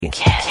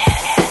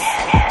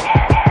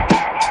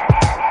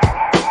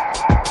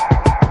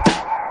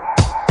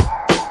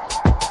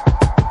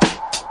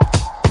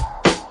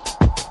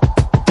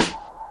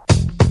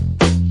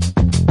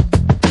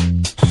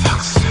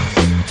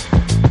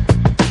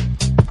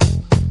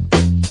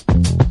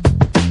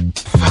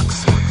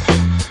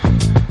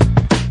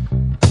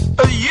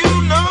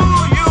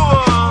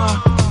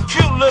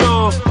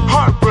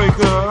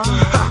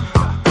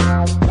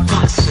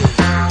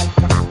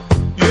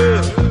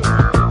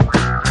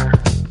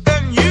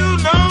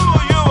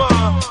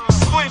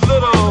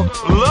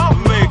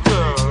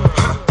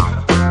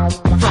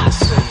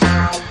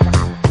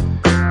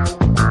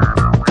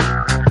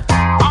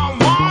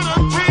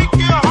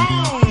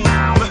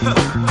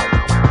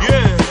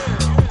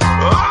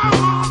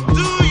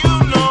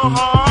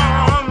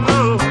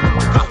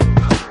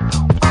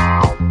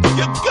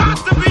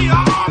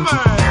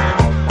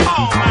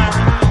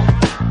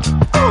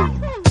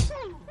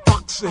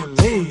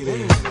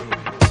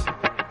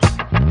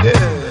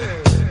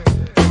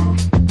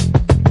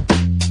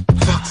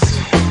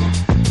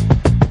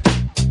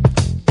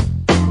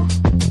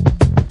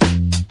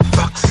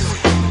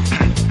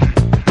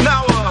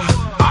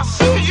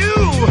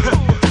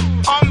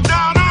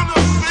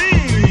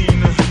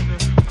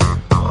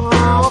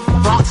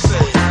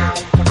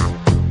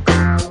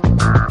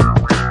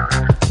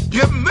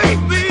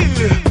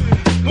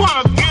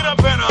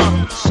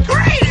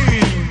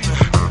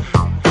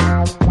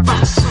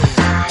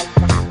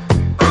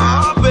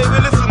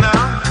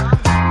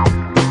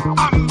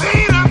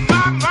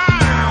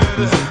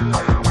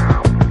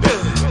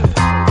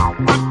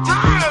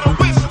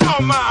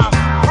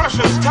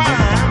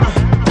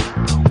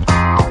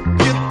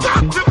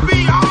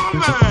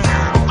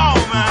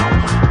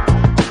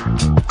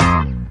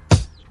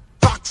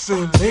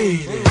Foxy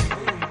lady.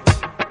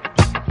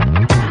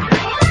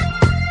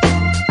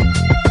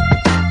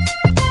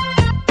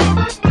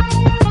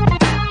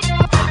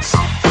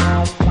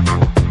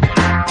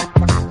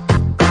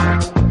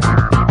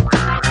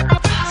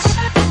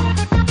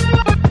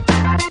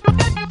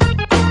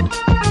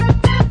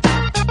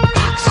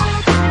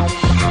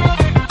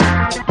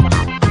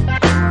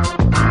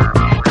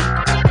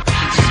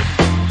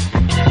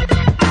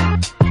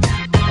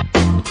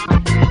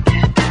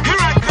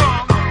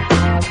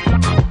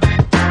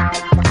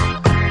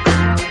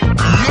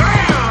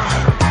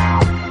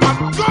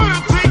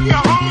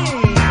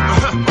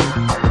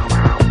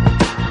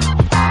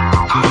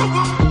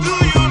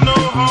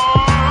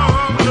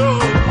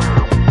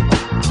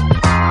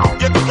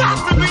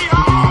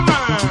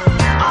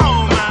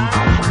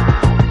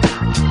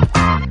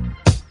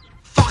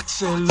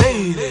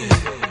 Lady,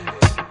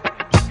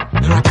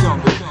 here I come,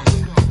 baby.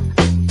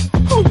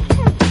 Ooh.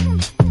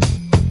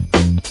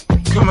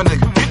 Coming to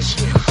get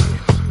you,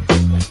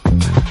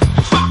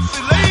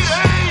 foxy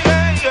lady,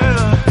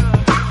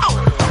 yeah. Ow.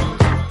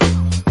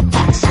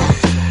 Foxy,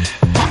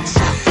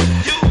 foxy,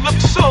 you look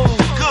so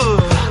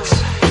good,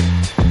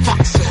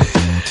 foxy,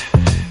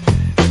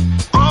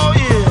 oh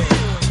yeah,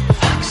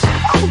 foxy,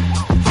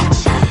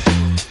 foxy,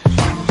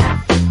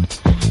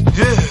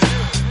 yeah,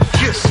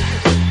 yes,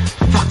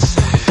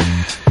 foxy.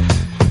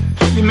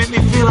 You make me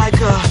feel like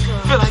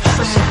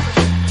saying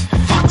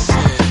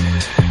foxy.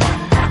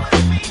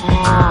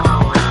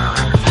 Oh,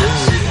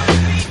 love is what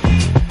we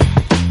need.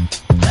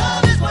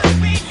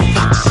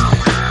 Foxy.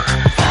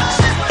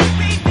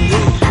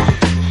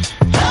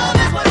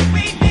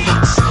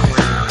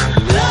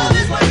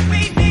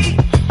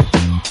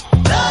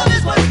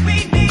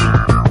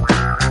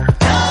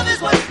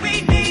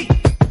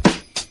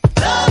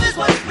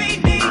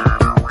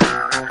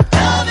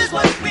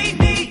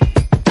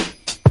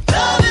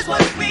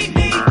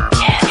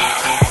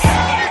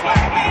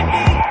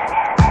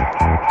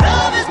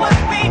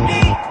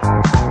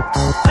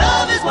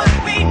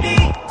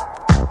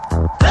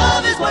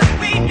 Love is what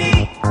we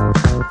need.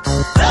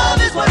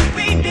 Love is what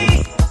we need.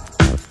 Foxy.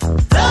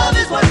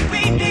 Love is what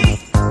we need.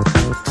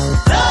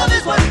 Love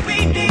is what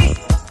we need.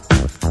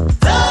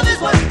 Love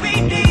is what we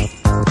need.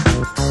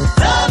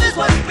 Love is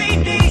what we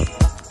need.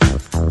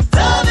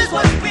 Love is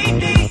what we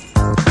need.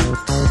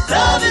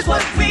 Love is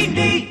what we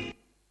need.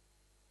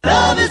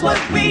 Love is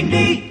what we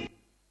need.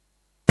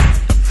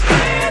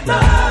 Spread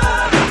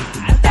love.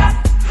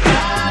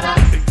 Spread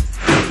love.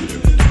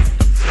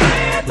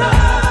 Spread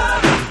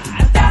love.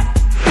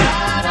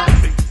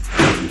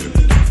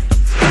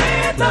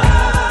 Spread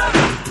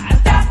love.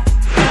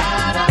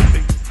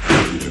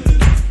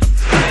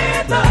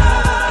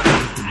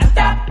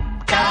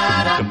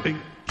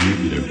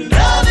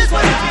 Love is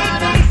what we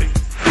need.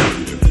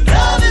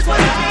 Love is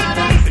what we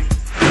need.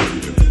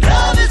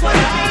 Love is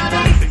what we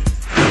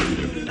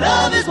need.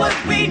 Love is what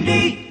we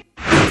need.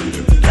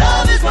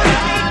 Love is what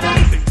we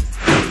need.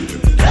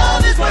 Love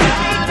is what we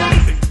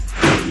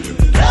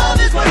need. Love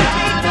is what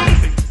we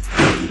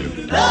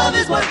need. Love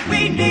is what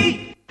we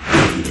need.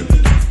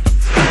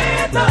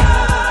 Spread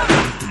love.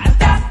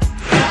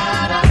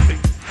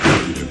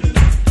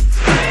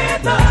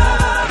 Spread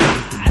love.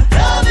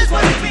 Love is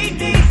what we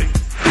need.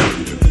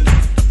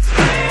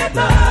 Spread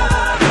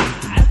love.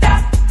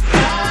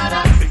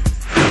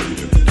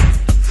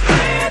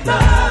 Spread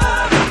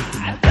love.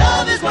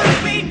 Love is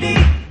what we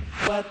need.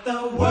 What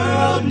the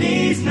world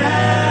needs now.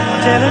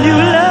 I'm telling you,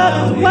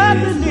 love is what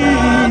we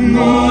need.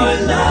 More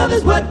love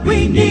is what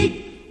we need.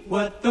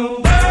 What the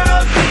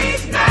world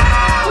needs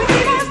now. We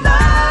need is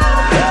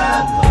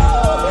love.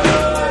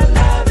 More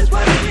love is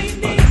what we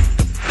need.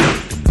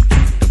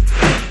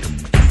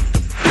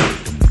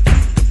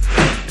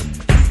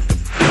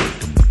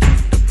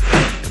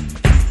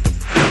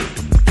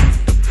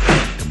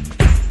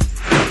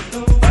 The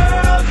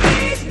world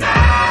needs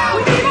now.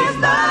 We need is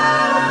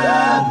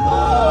love.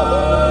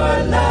 More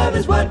love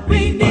is what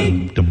we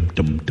need.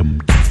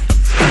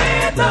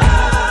 Spread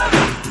love.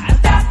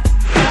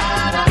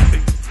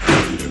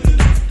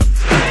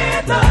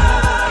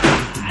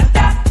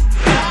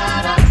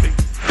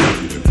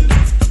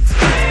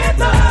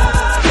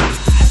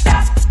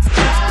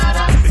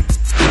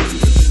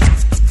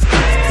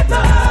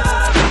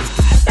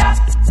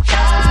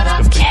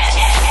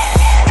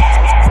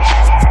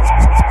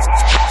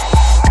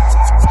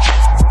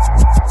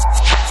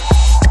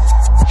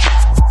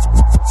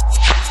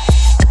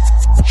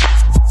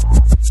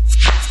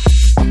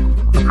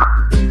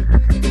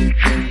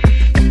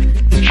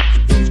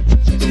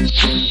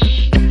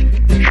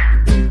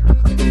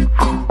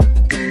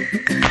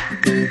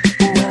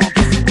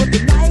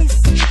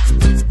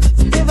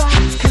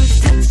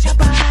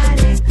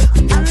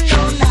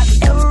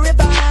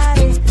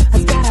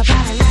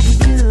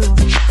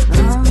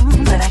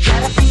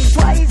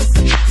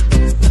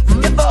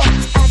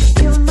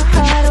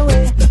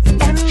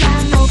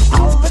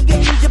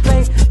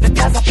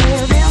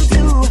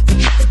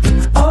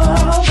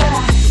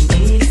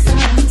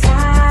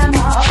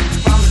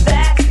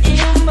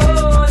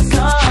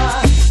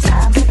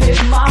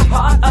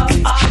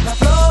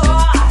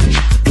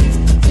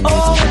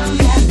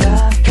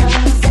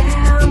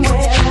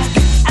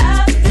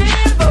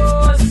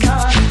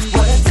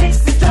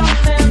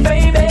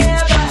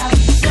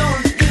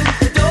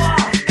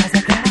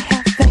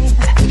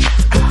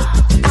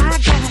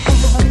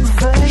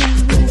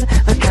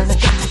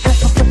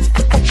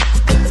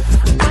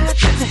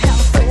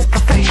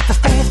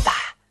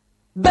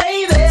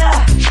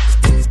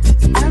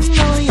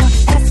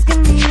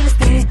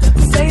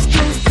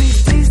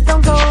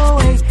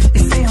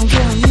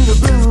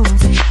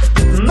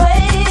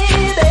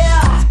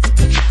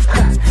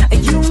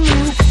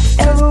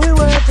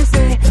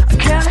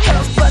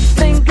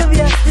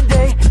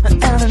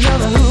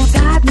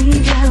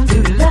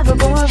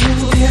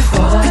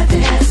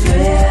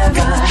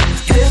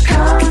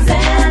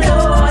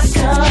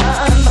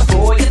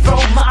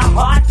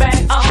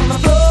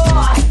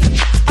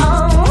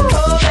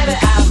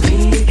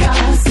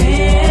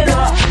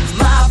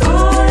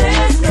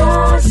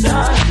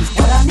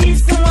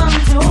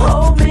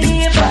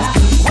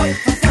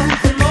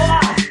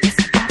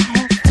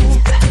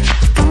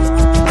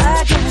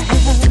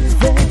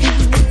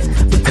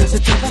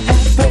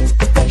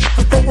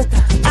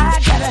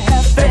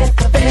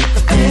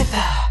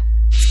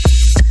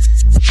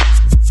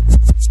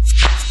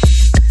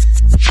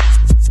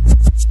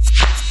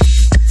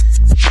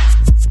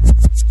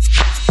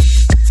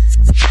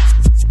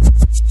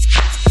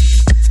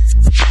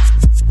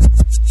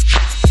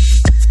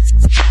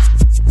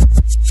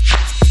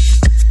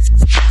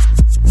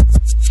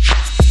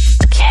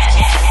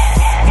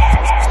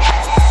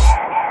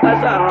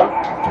 That's that,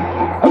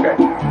 huh? Okay.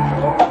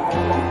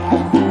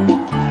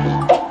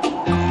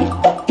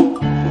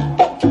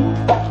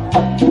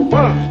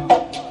 One,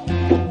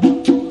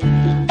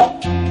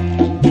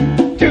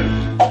 two,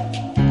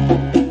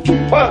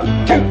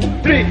 1, 2,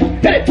 3,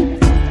 hit it!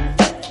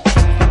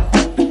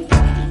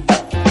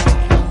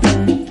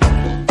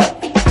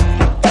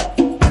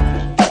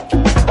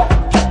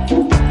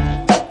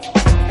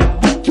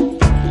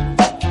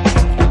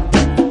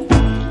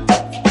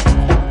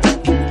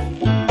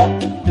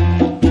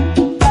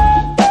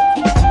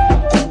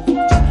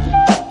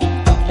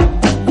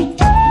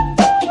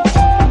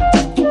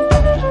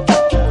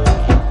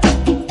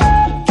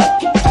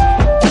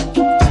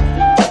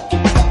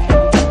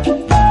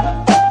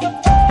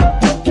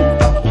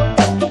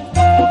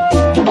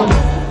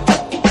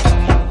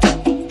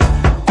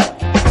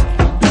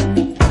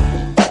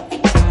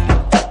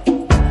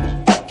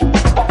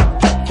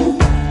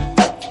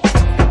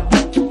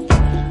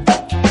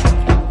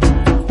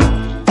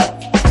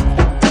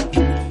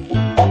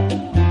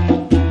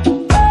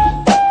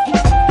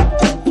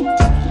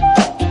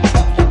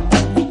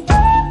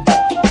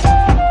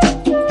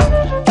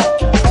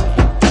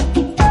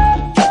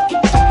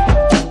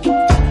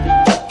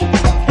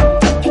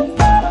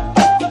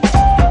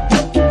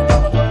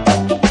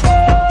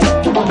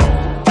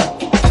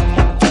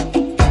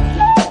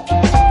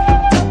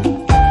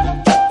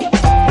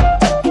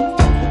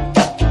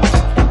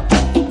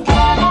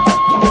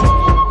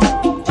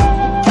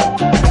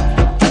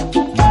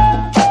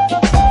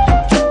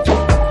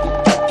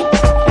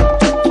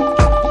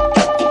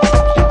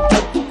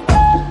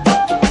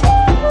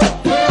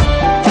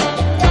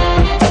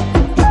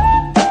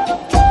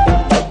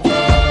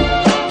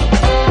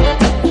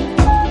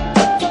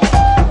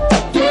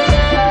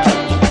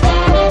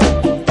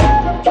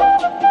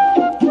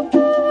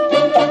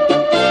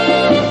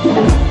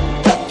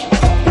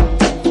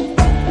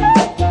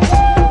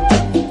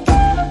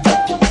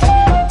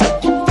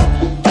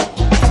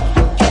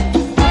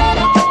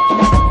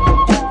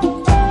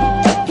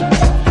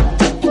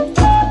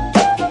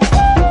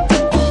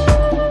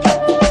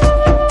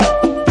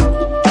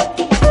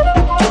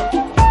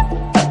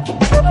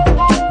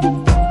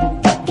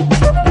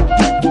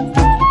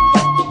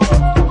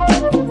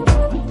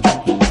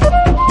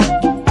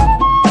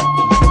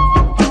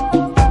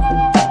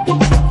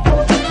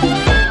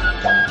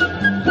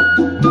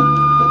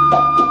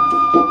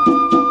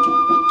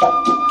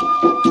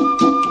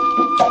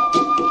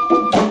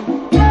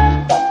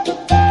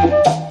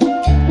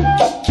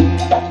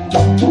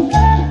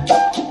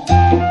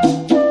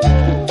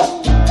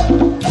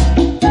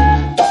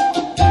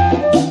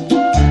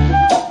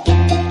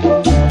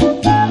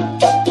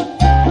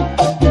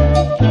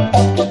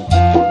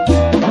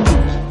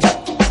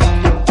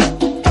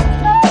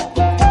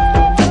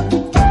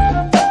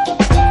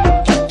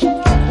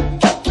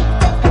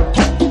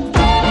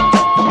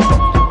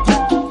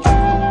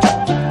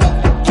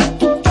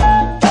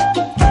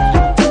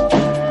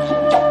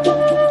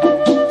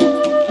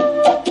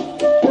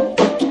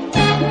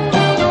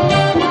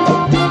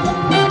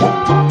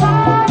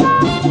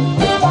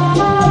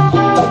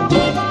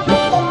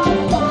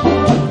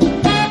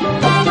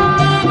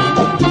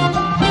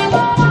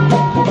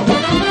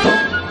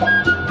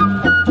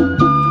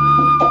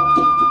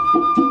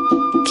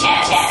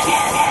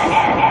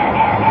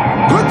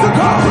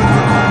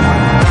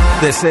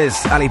 This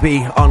is Ali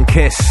B on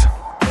Kiss.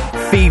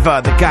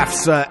 Fever, the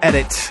Gaff's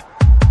edit.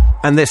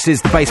 And this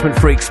is the Basement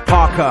Freaks,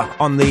 Parker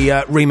on the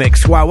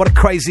remix. Wow, what a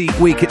crazy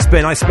week it's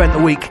been. I spent the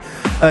week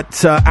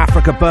at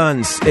Africa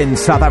Burns in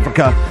South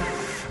Africa,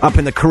 up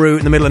in the Karoo,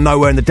 in the middle of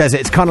nowhere in the desert.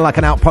 It's kind of like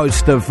an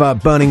outpost of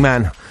Burning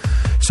Man.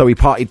 So we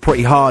partied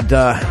pretty hard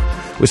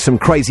with some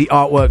crazy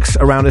artworks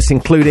around us,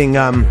 including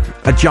a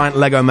giant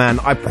Lego man.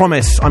 I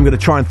promise I'm going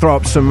to try and throw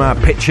up some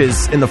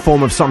pictures in the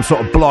form of some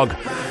sort of blog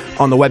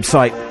on the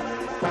website,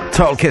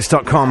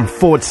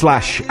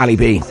 totalkiss.com/Ali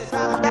B.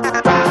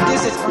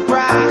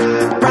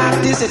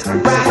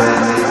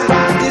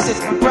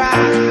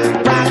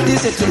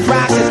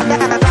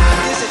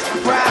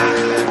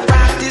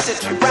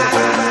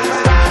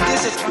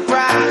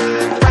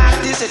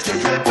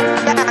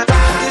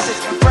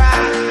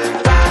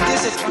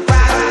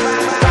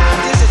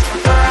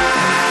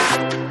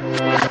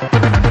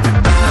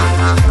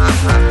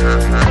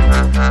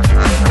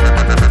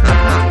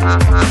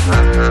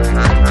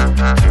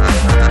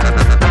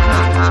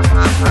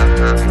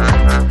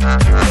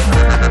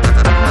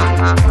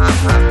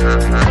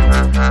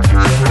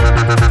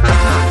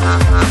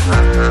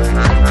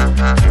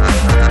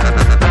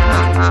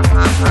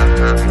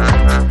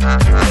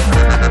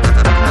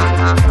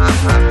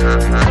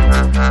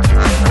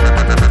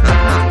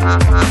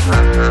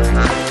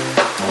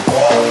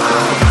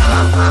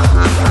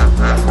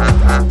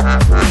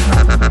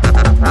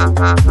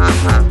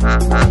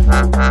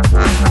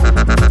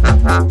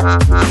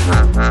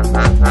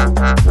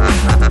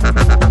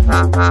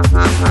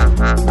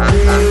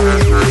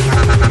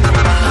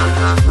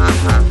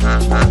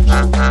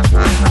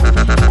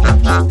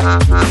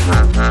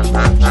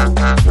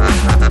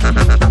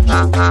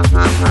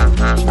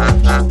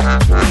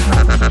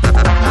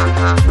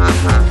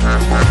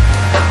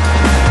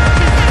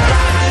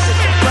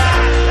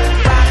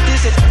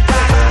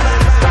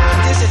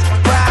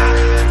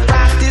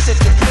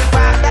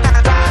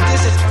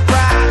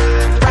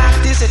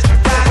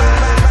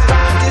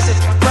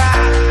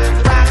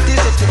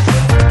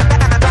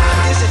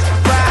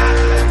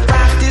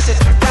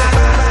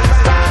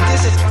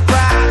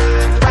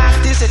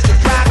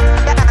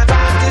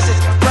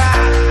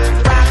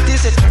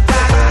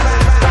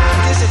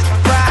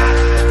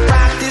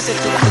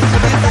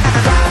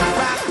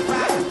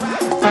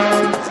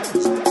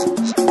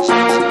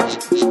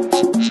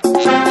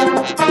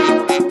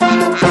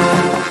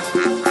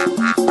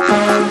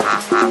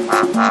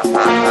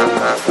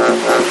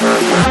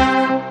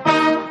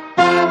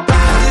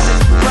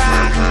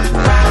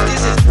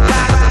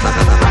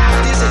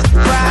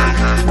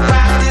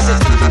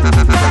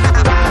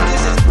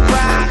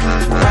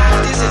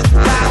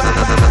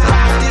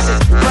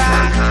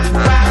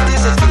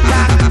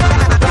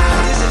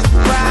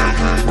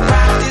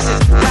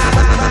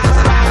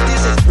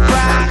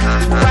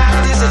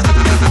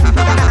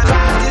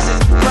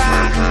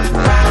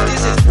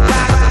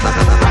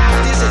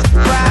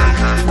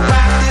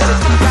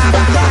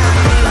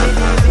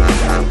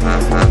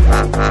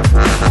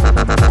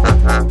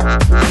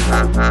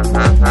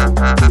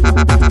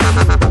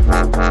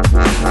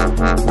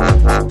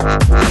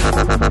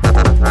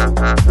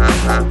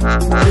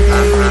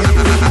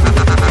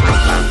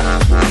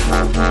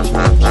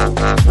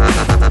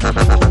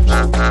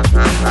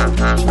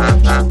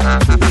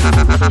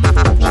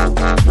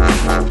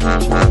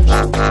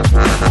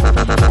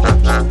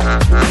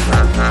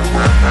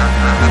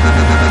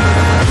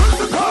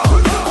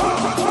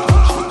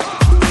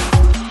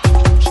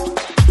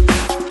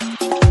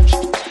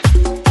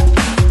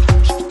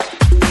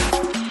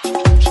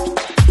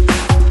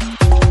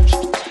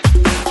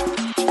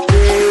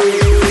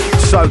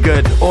 So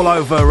good. All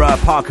over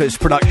Parker's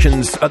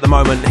productions at the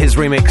moment, his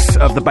remix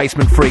of The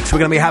Basement Freaks. We're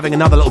going to be having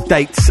another little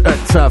date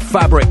at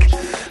Fabric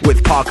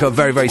with Parker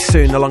very, very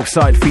soon,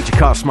 alongside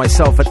Featurecast,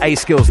 myself at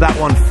A-Skills. That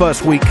one,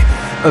 first week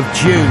of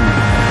June.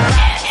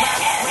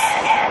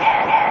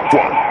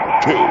 1,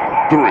 2,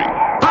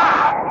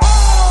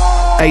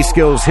 3.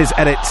 A-Skills, his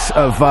edits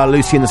of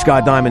Lucy in the Sky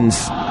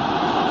Diamonds.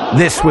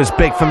 This was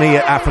big for me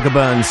at Africa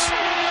Burns.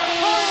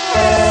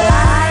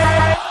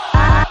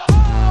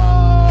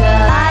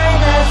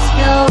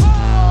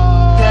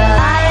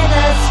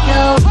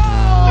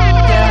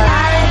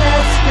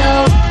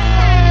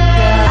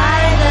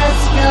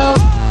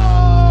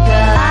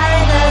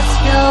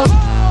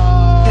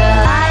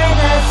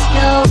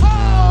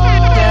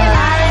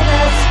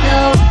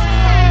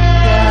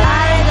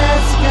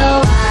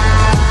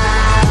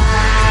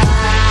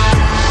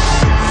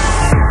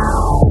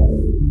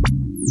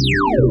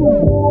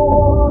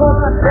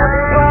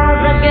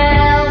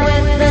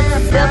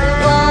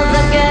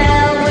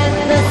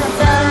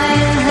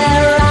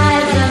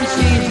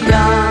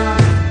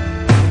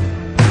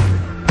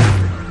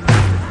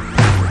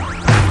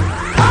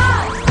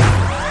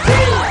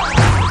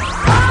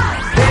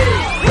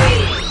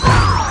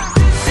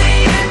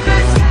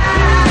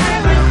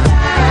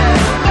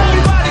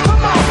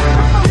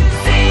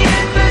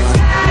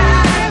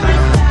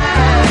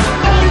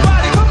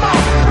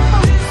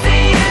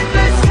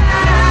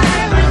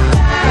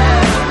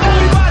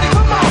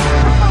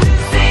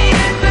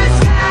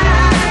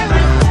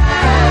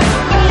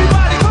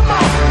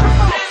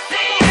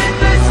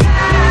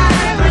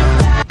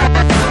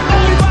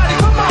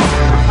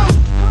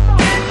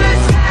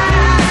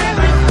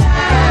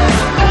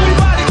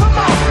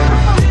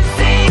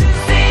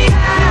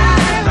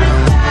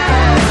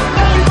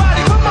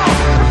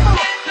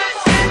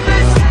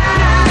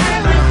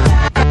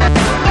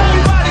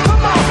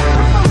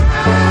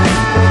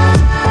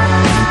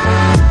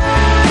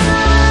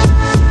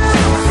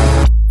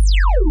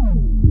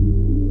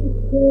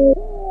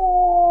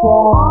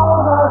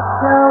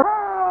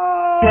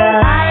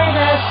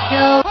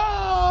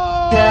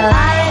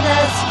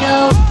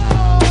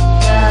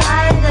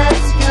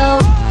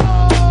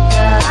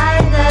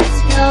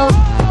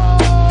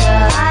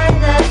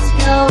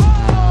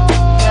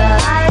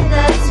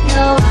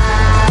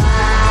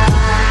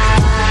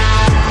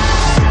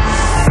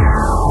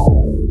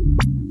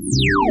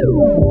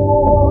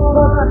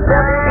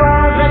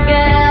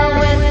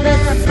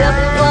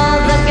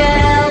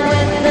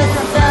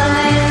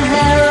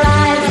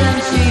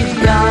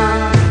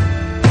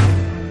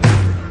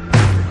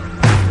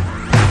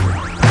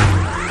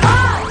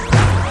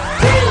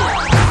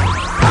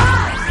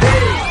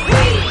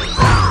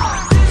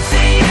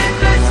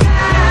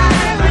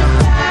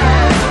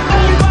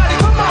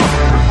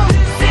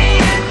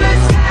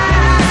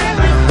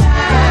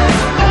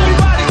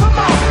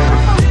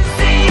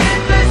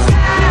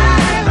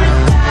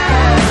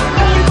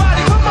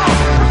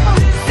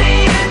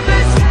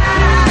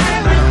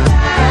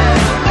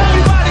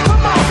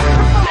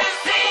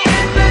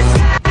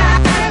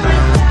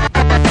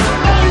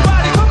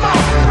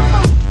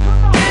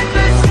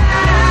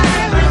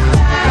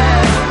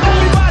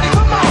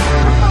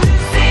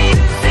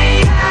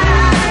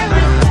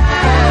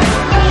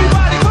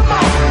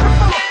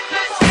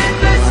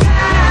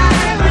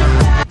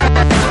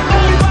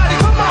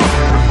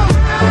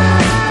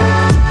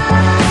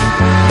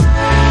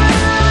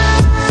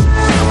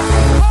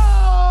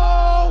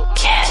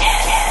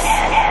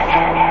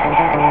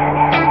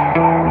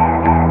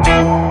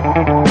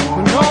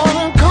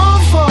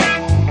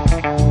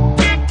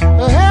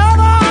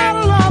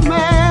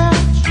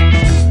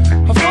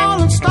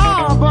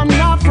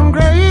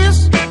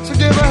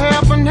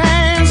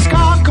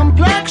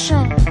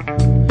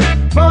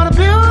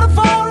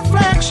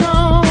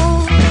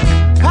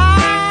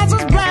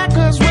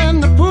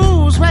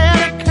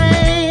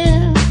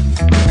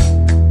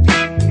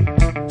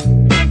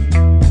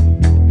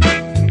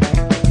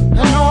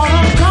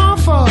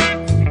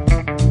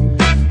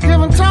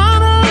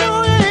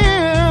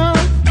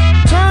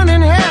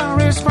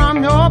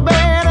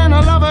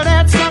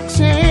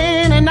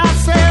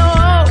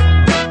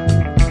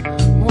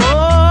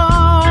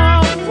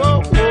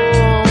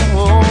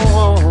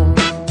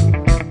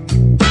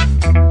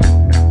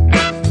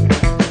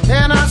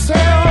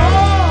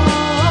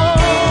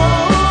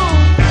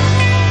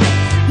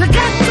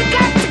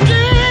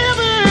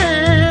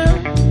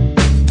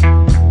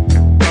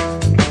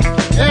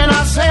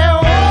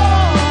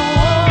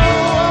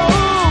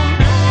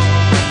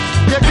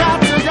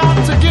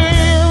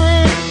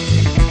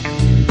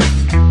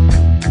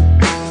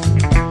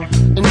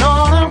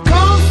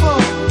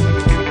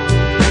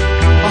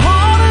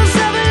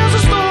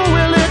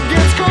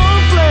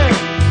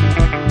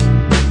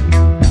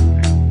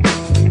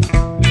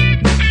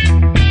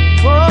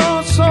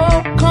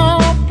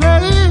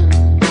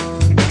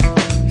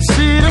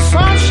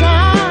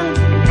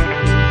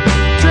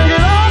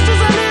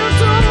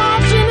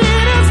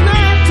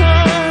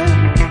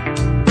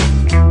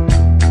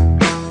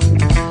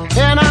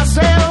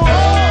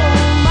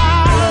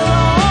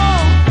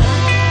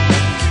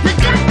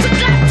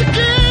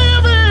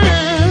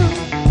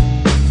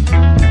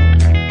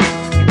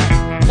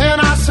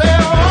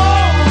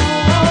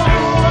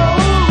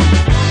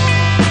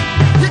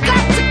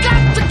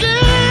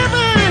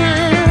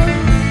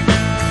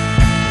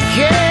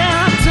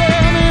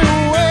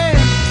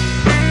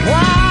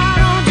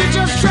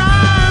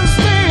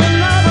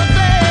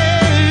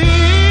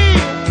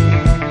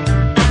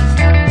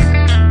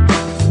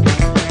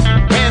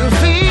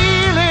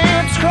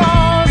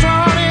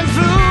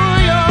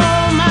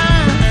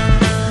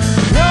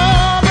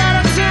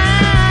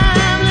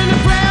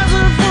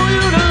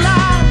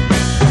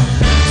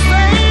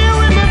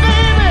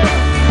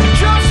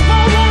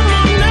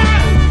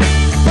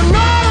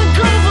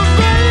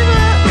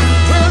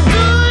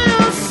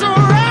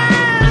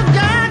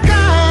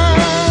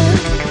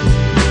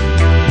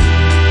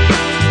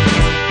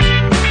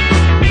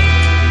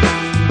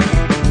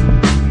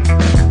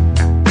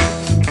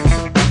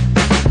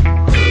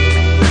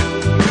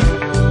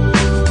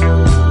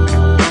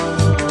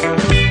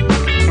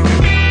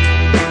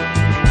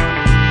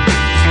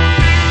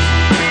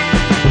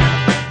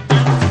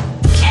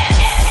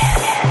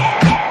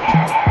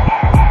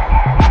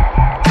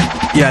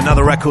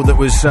 another record that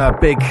was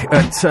big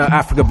at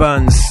Africa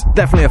Burns.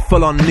 Definitely a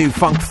full-on new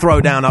funk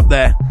throwdown up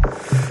there.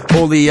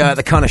 All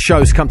the kind of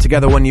shows come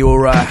together when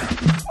you're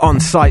on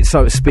site,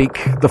 so to speak.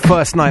 The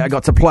first night I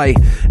got to play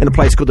in a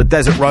place called the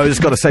Desert Rose.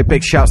 Got to say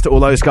big shouts to all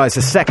those guys.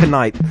 The second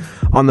night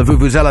on the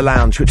Vuvuzela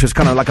Lounge, which was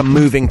kind of like a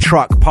moving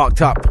truck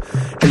parked up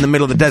in the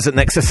middle of the desert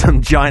next to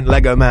some giant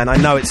Lego man. I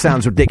know it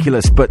sounds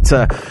ridiculous, but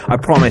I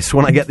promise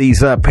when I get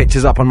these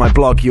pictures up on my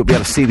blog, you'll be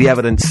able to see the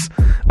evidence.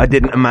 I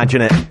didn't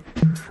imagine it.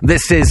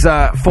 This is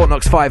Fort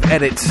Knox 5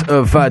 edit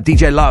of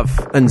DJ Love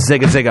and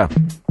Zigga Zigga.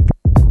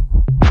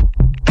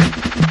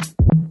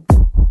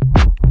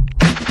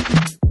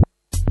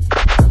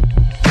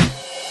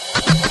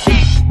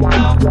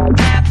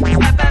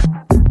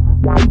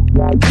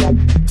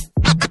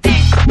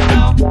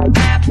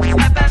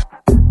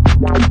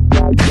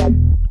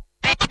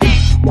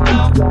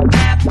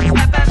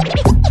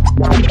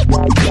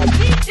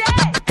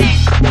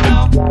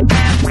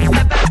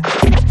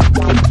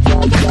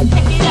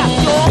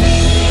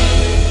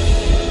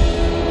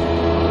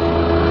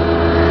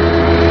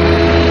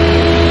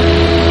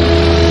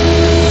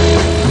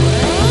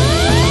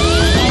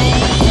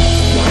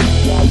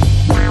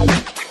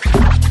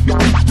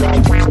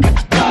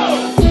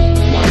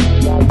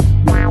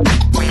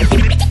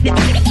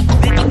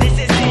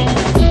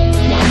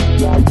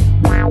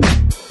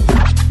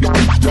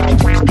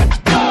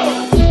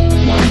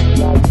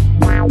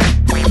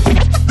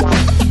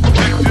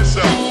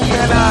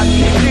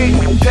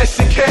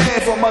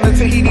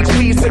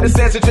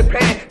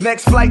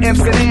 Next flight,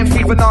 Amsterdam,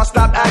 fever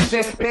non-stop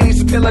action.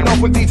 Panties are peeling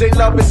off with DJ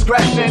Love is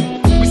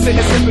scratching. We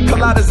sitting sipping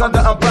coladas under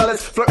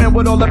umbrellas, flirting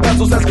with all the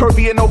bezels that's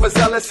curvy and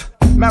overzealous.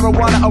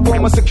 Marijuana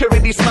aroma,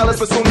 security smellers,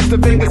 but soon as the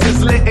Vegas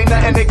is lit, ain't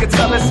nothing they can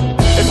tell us.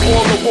 It's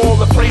wall to wall,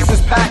 the place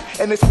is packed,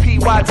 and this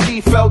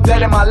PYT fell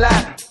dead in my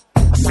lap.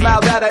 I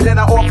smiled at her, then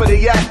I offered a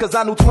yak, cause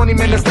I knew 20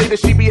 minutes later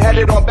she'd be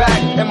headed on back.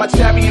 And my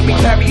chariot, we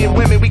carrying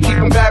women, we keep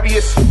them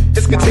various.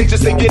 It's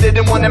contagious, they get it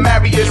and wanna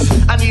marry us.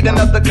 I need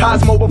another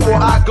Cosmo before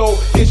I go.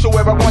 Get you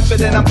where I want you,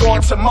 then I'm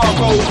going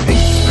tomorrow.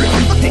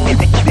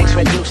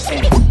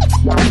 Introducing.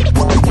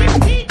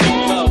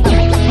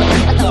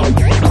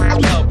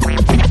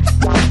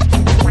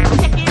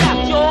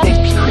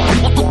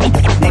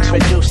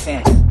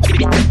 Introducing.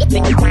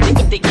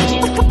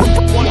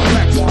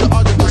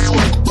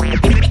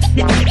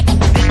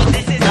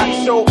 Not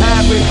so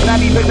average, not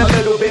even a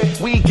little bit.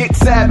 We get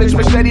savage,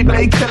 machete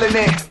blade killing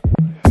it.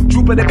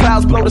 Droop of the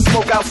clouds, blow the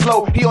smoke out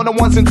slow. He on the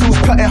ones and twos,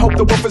 cutting, hope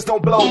the woofers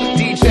don't blow.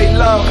 DJ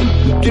Love,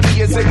 give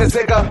me a zigga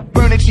zigga.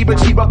 Burning cheaper,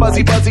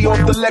 buzzy buzzy off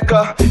the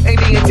liquor.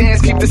 Amy and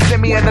dance, keep the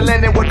semi and the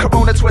linen. With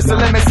Corona, twist the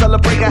lemon,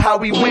 celebrating how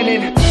we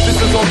winning.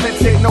 This is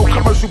authentic, no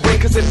commercial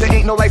break. Cause if there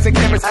ain't no lights and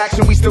cameras,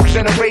 action we still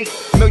generate.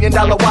 $1 million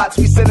watts,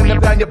 we sending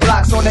them down your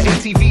blocks. On the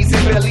ATVs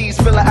and Belize,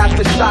 feeling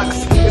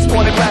aftershocks. It's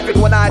pornographic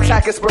when I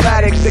attack, it's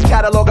sporadic. The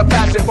catalog of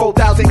fashion,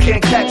 4,000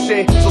 can't catch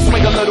it. So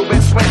swing a little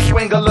bit,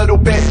 swing a little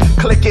bit.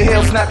 Click your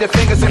heels, snap your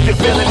fingers if you're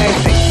feeling it.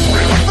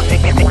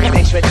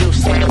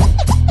 Introducing.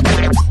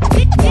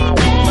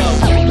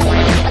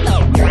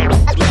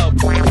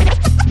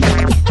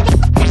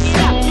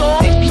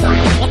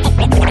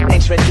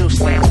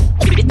 Introducing.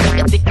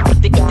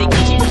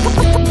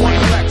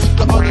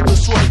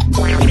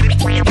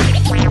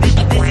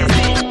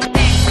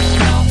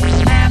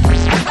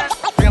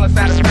 Feeling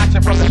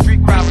satisfaction from the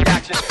street crowd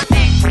reaction.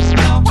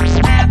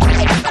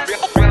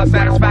 Feeling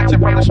satisfaction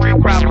from the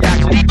street crowd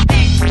reaction.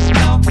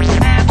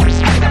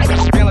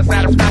 Feeling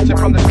satisfaction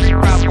from the street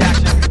crowd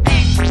reaction.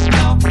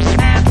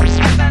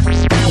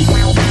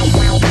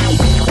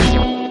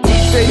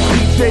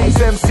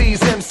 DJs,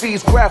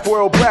 MCs, graph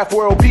world,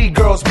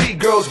 B-girls,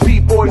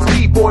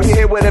 B-boys,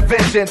 here with a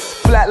vengeance.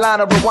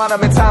 Flatliner, rewind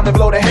them in time to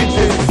blow the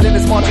hinges. Then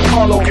it's Monte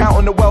Carlo,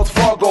 counting the Wells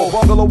Fargo.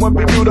 Bungalow in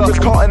Bermuda,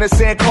 just caught in the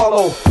San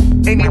Carlo.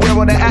 Anywhere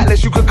on the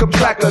Atlas, you could come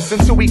track us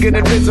until we get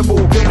invisible.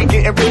 Then we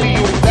getting rid of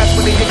you. That's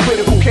when they get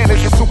critical.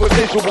 Cannons is super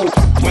visual.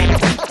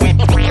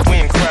 We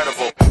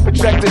incredible.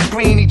 Projector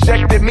screen,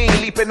 ejected me,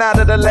 leaping out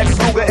of the Lex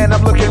Luger, and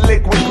I'm looking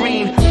liquid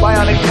green.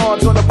 Bionic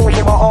arms on the both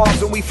of my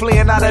arms, and we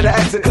fleeing out of the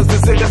exit, cause the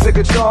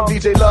zigga charm.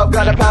 DJ Love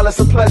got a palace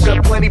of pleasure,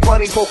 plenty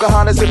bunnies,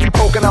 Pocahontas if you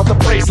poking out the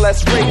place,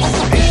 let's race.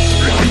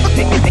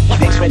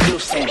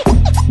 Introducing.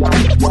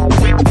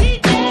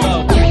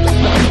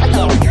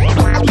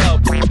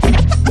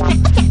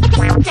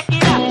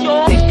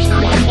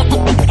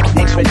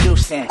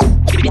 Introducing.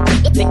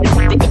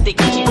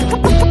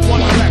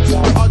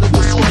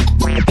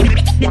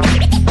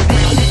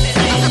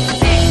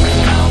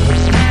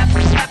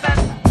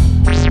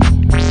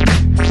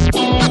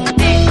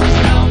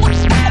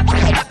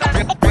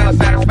 Feeling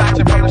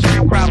satisfaction from the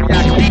street crowd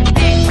reaction.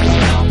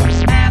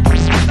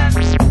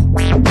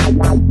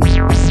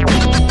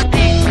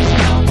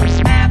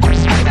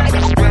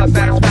 Feeling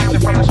satisfaction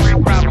from the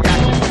street crowd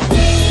reaction.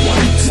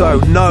 So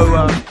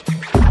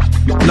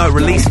no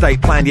release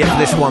date planned yet for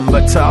this one,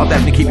 but I'll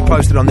definitely keep you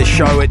posted on this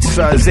show. It's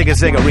Zigga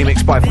Zigga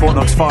remixed by Fort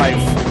Knox 5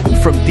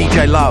 from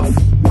DJ Love.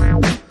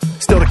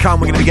 Still to come,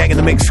 we're going to be getting in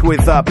the mix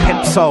with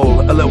Pimp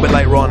Soul a little bit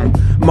later on,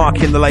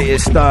 marking the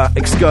latest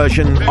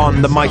excursion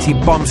on the mighty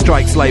Bomb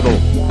Strikes label,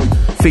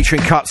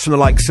 featuring cuts from the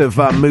likes of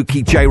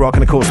Mookie, J-Rock,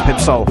 and of course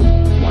Pimp Soul.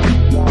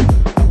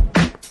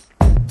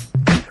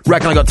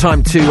 Reckon I got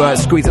time to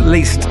squeeze at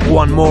least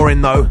one more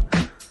in though.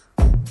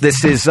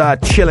 This is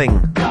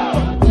Chilling,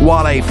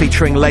 Wale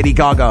featuring Lady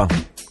Gaga,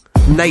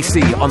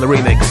 Nacy on the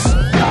remix.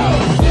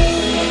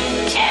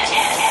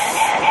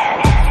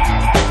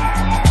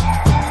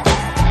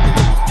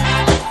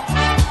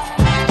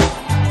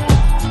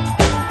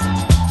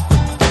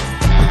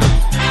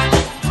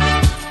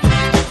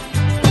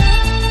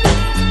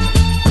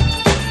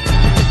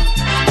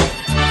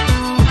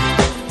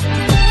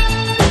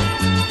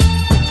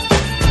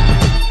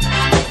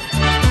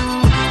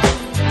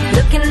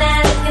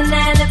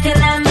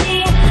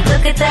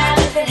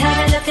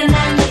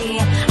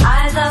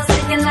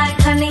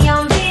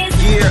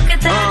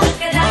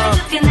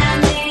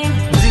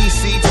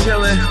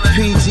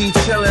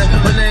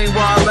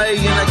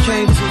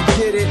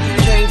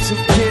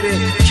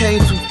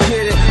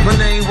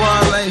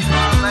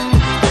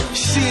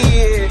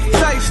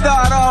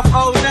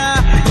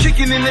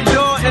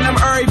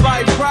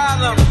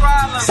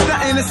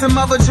 Some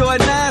other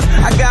Jordans,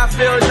 I got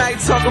Phil Knight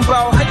talking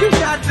about how you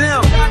got them.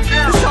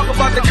 Let's talk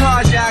about the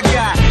cars y'all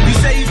got. You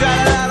say you got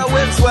a lot of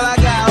whips, well I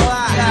got a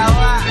lot.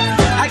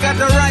 I got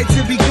the right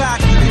to be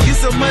cocky.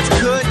 Get so much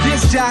good,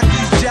 this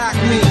jockeys jock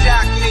me.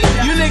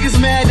 You niggas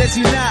mad that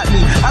you not me.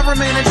 I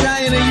remain a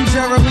giant and you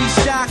Jeremy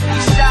Shock.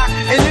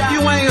 And if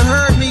you ain't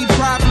heard me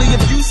properly,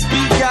 if you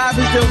speak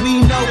garbage, then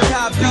we know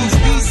copies.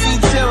 DC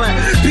chillin',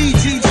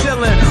 BG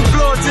chillin',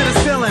 floor to the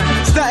ceiling,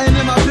 starting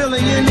in my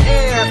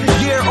billionaire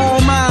year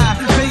on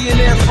mine.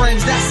 Millionaire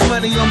friends, that's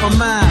money on my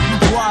mind.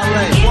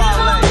 Wale.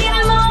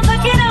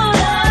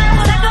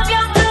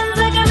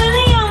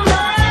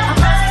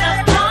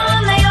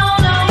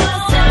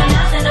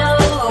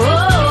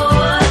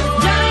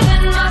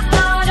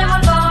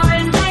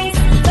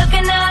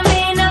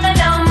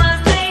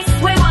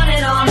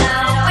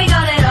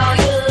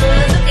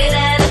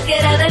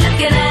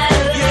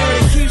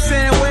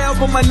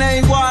 My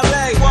name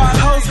Wale.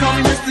 Hoes call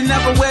me Mr.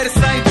 Never wear the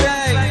same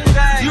thing.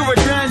 You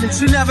redundant,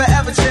 you never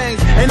ever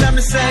change. And I'm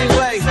the same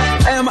way.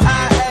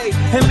 M.I.A.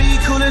 And me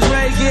cool as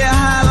Ray, get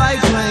high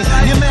like plane.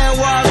 Your man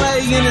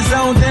Wale in his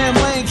own damn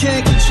lane.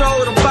 Can't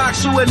control the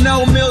box, you with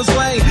no Mills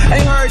Lane.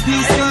 Ain't heard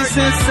DC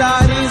since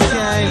Sardines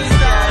game.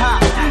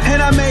 And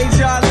I made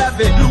y'all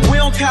love it. We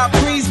don't cop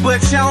please,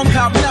 but y'all don't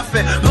cop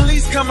nothing.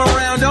 Police come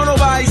around, don't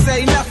nobody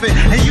say nothing.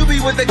 And you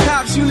be with the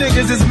cops, you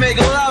niggas just make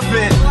love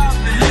it.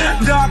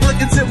 Dog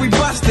looking till we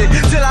busted.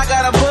 Till I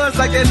got a buzz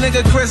like that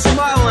nigga Chris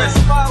Mullins.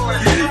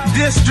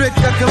 District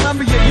of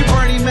Columbia, you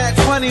Bernie Mac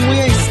funny,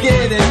 we ain't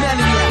scared of none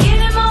of you. Get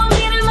 'em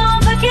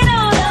all, fuck it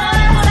all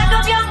up. Stack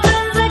up your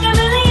guns like $1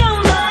 million.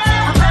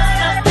 I'm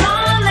pressed up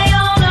on, they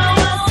all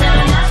know us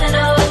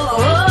international.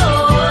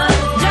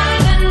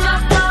 Driving my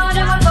car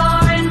to a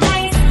foreign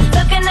place.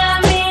 Looking at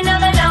me,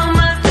 now they know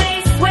my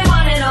face. We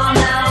want it all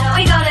now,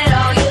 we got it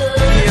all. You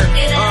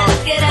looking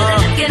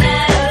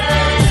at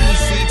us.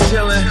 DC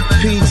chillin',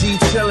 PG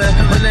chillin'.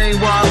 My name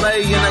Wale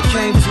and I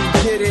came to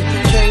get it.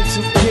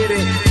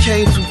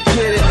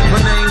 My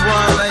name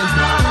Wale.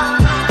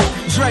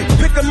 Drake,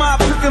 pick 'em up,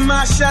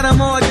 shut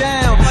 'em all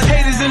down.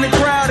 Haters in the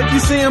crowd, if you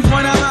see 'em,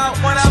 point 'em out.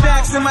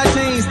 Stacks in my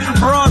jeans,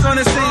 bras on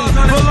the scene.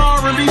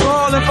 Ballon and be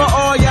ballin' for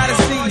all y'all to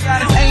see.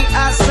 Ain't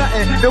I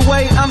stuntin', the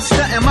way I'm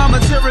stuntin'. My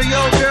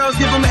material girls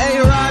give 'em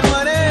A-Rod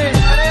money.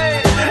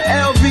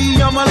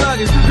 LV on my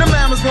luggage, the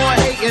mamas gon'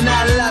 hate and I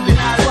love it.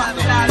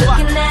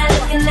 Looking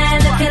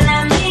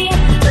at me.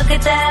 Look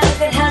at that,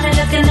 look at how they're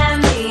looking at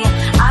me.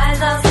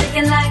 Eyes all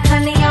sticking like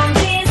honey on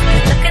bees.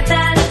 Look at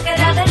that, look at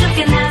how they're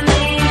looking at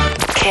me.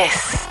 Kiss.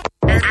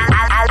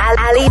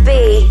 Ali B.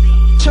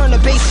 Turn the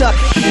bass up.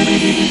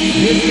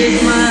 This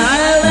is my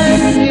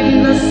island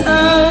in the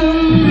sun,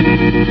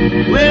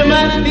 where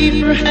my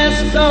fever has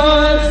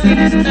soared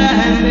since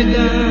time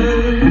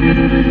begun.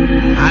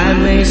 I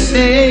may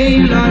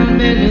sail on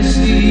many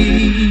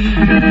seas,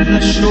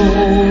 the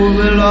shore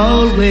will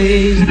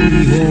always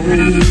be home to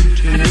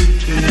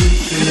me.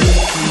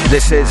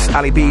 This is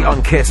Ali B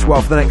on Kiss.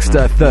 Well, for the next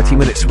 30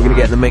 minutes, we're going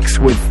to get in the mix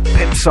with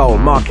Pimp Soul,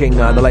 marking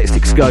the latest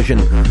excursion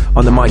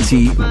on the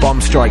mighty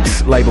Bomb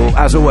Strikes label.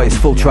 As always,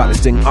 full track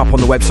listing up on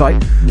the website.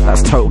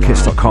 That's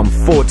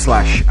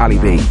totalkiss.com/Ali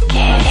B.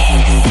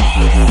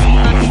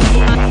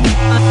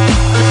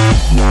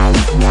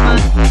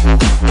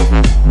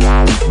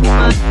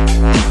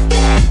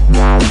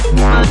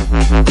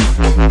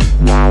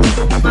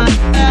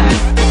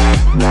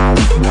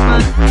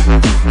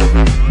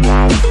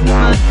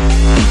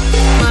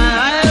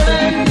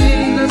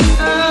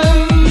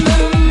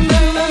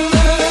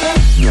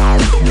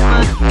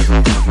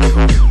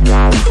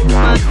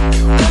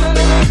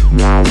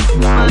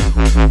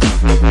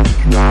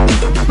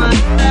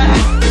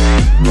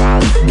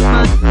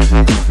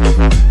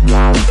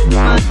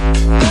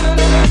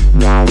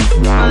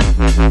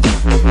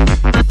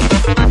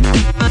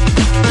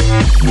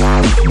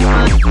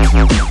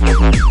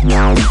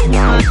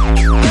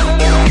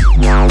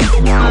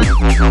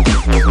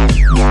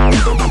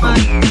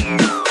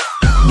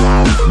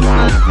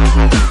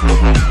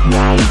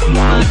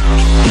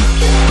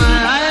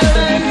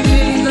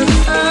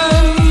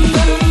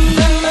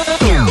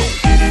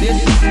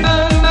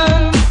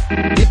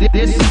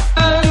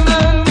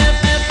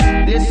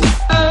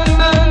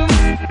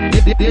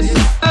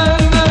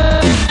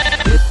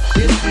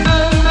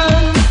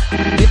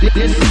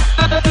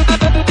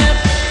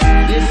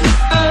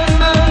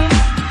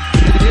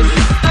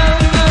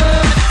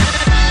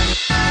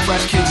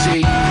 Fresh Kid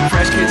C,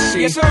 Fresh Kid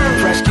C, Yes, sir.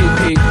 Fresh Kid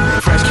P,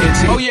 Fresh Kid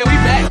T. Oh yeah, we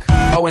back.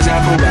 Owens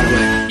Afro, by the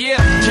way. Yeah,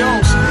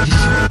 Jones.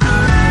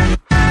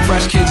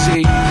 Fresh Kid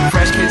C,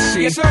 Fresh Kid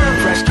C, Yes, sir.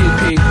 Fresh Kid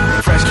P,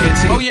 Fresh Kid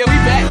T. Oh yeah, we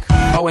back.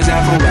 Owens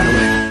Afro, by the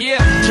way.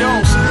 Yeah,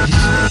 Jones.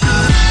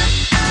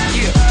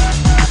 Yeah.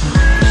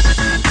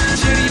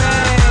 Chitty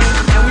man,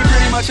 and we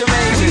pretty much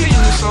amazing. Can we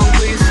get the song,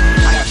 please?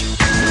 I got you.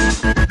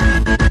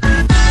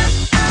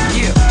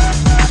 Yeah.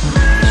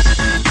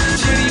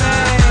 Chitty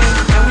man,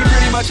 and we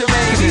pretty much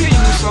amazing. Can we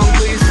get the song,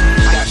 please?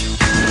 I got you.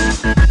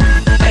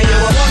 Hey yo,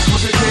 I once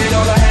was a kid,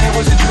 all I had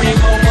was a dream.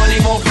 More money,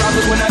 more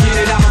problems. When I get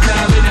it, I'm a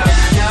pounding up.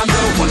 Now I'm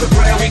dope on the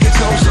bread, we can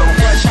toast so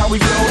fresh how we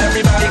blow.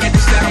 Everybody get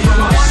the sound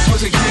from us. Once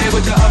was a kid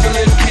with the other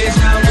little kids.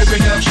 Now I'm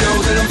ripping up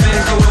shows and them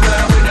fans go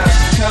around with us.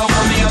 Tell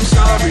mommy I'm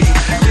sorry,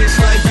 this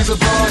life is a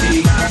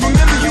party.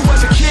 Remember you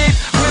was a kid,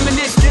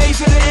 reminisce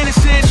days of the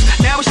innocence.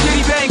 Now it's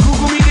Chitty Bang,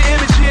 Google me the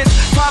images.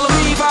 Follow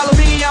me,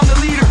 I'm the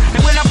leader.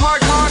 And when I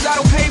park cars, I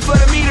don't pay for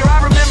the meter. I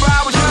remember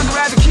I was younger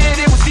as a kid,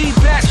 it was the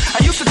best.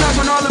 I used to touch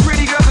on all the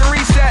pretty girls in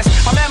recess.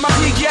 I'm at my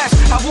peak, yes,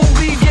 I won't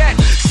leave yet.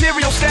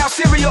 Cereal style,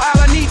 cereal,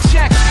 I need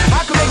checks.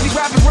 I could make these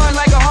rappers run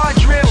like a hard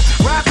drill.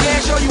 Rock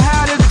band, show you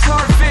how the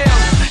guitar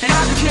feels. And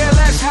I could care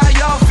less how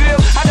y'all feel.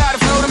 I got a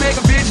flow to make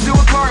a bitch do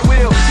a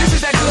cartwheel. This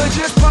is that good,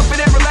 just pump it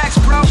and relax,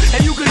 bro.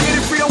 And you can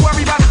hit it free, don't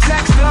worry about the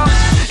text, though.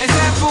 And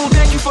that fool,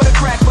 thank you for the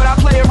crack. But I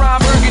play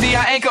around Burgundy,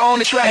 I anchor on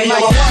the track. Hey,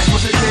 like yo, I once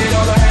was a kid,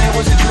 all I had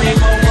was a dream.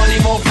 More money,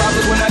 more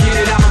problems. When I get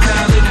it, I'm a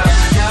pounding up.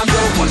 Now I'm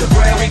dope on the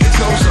bread, we can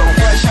toast so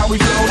fresh how we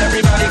flow.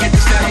 Everybody get the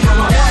sound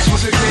from us. Once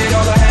was a kid,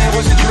 all I had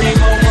was a dream.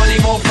 More money,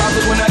 more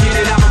problems. When I get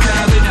it, I'm a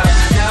pounding up.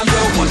 Now I'm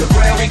dope on the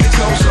bread, we can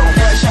toast so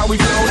fresh how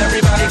we flow.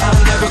 Everybody, I'm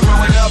never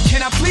growing up.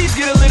 Can I please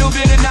get a little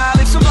bit of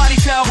knowledge?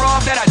 Somebody tell Rob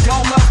that I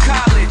don't love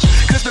college.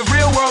 Cause the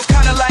real world's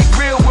kinda like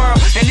real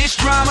world. And this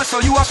drama, so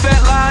you all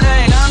Svetlana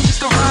and I'm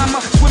just a rhymer.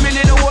 Swimming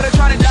in the water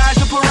trying to dodge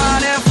the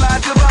piranha and fly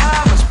to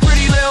Bahamas.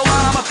 Pretty little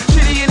mama,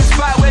 Chitty in the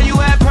spot where you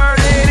at, per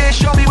it is.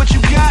 Show me what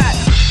you got.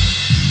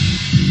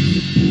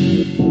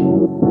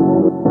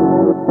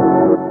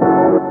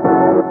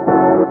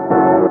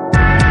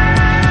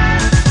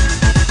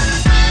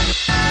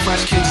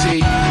 Fresh Kid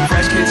C,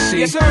 Fresh Kid C,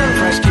 Yes, sir.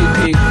 Fresh Kid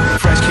P,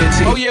 Fresh Kid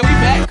T. Oh yeah, we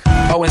back.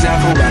 Owens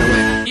Afro, by the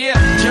way. Yeah,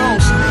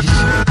 Jones.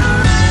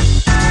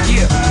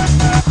 Yeah.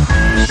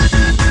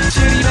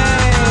 Chitty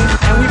man,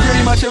 and we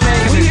pretty much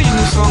amazing. Can we get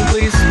the song,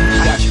 please?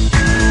 I got you.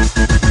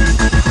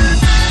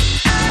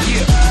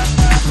 Yeah.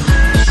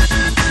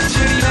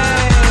 Chitty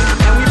man,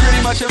 and we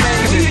pretty much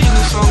amazing. Can we get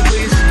the song,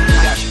 please?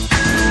 I got you.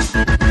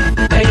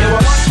 Hey yo,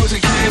 I once was a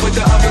kid with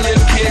the other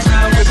little kids.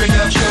 Now I'm ripping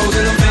up shows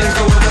and them fans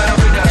go around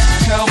with us.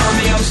 Tell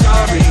mommy I'm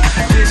sorry,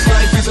 this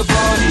life is a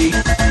party.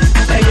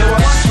 Hey yo, I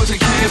once was a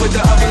kid with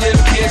the other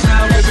little kids.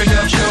 Now I'm ripping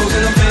up shows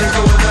and them fans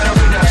go around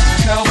with us.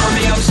 Tell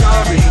mommy I'm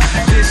sorry,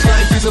 this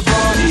life is a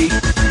party.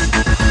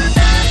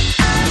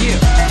 Yeah.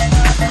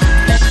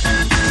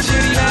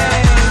 Chitty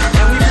man,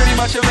 and we pretty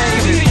much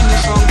amazing. Can we get the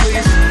song,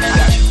 please? I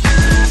got you.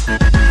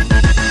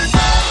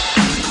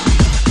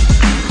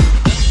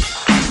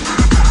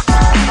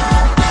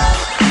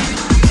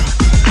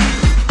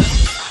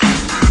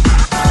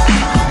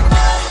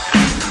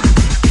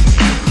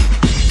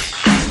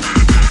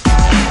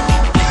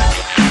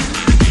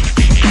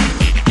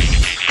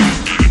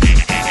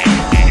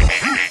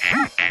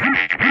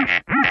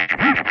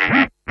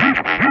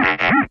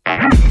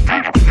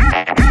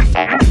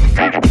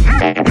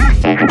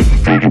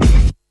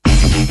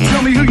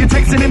 Tell me who you're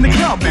texting in the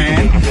club,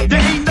 man. There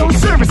ain't no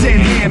service in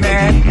here,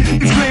 man.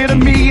 It's clear to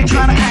me you're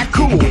trying to act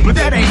cool, but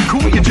that ain't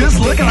cool, you're just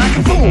looking like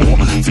a fool.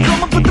 So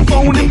come and put the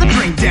phone and the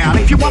drink down.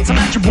 If you want some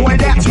action, boy,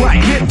 that's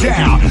right, get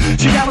down.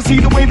 She gotta see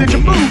the way that you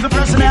move, the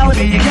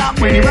personality you got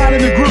when you're out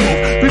in the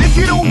groove. But if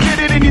you don't get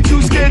it and you're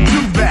too scared,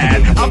 too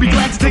bad, I'll be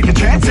glad to take the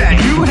chance that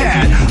you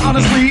had.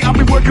 Honestly, I'll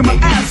be working my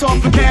ass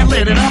off, but can't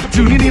let an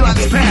opportunity like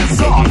this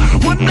pass off.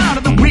 One night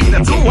of the week,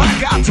 that's all I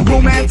got to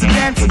romance and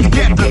dance and to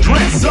get the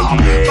dress off.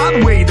 By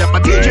the way, that my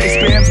DJ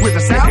spins with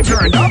the sound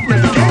turned up,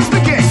 let the games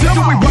begin. So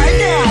do it right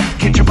now.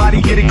 Get your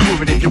body, get it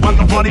grooving. If you want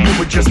the party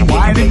moving, just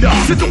wind it up.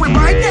 So do it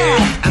right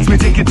now. As we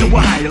take it to a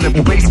higher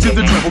level, bass to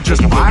the treble,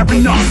 just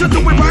firing up. So do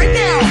it right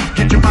now.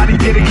 Get your body,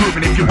 get it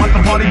grooving. If you want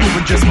the party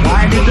moving, just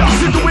wind it up.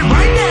 So do it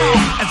right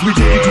now. As we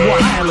take it to a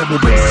higher level,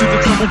 bass to the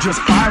treble, just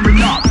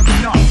firing up.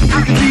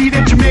 I can see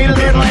that you made a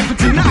little effort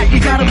tonight. You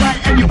got it right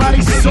and your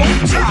body's so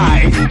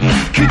tight.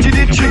 Could you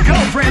ditch your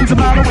girlfriends a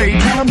mile away?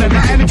 Tell them that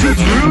my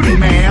attitude's rude,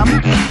 ma'am.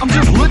 I'm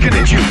just looking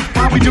at you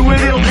while we do a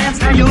little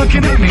dance. Now you're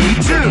looking at me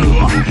too.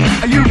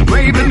 Are you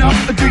brave enough,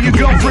 or do your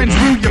girlfriends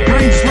rule your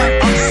brain just like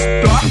I'm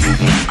stuck?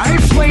 I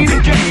ain't playing a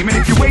game, and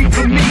if you wait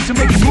for me to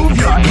make you move,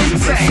 you're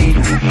insane.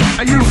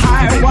 Are you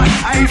high or what?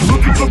 I ain't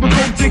looking for a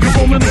gold digger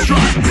rolling the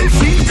truck. It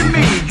seems to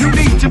me you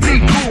need to be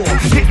cool.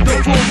 Hit the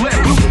full let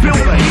loose,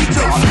 build the heat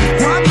up.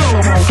 Run low,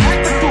 won't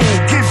act the fool.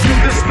 Give you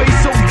the space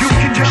so you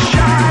can just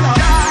shine up.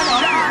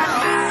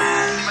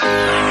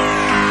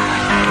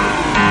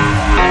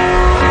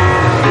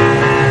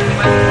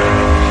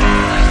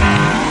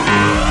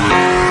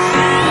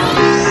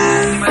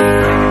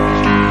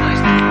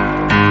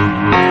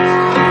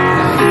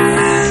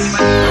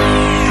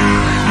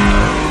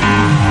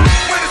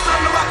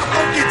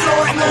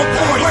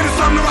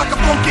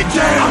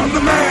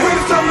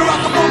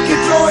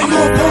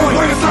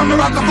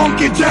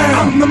 funky jam,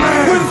 I'm the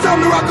man. When it's time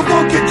to rock a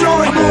funky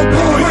joint, I'm on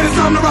point. When it's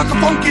time to rock a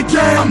funky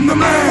jam, I'm the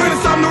man. When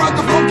it's time to rock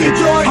a funky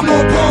joint, I'm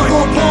on point,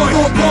 on point,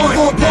 on point,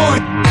 on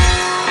point.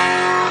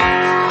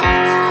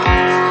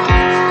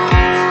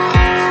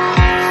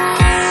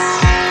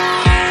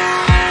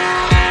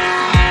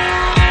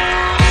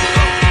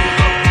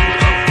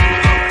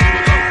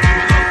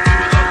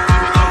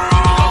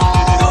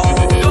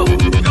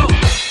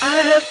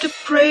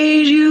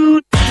 Praise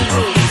you.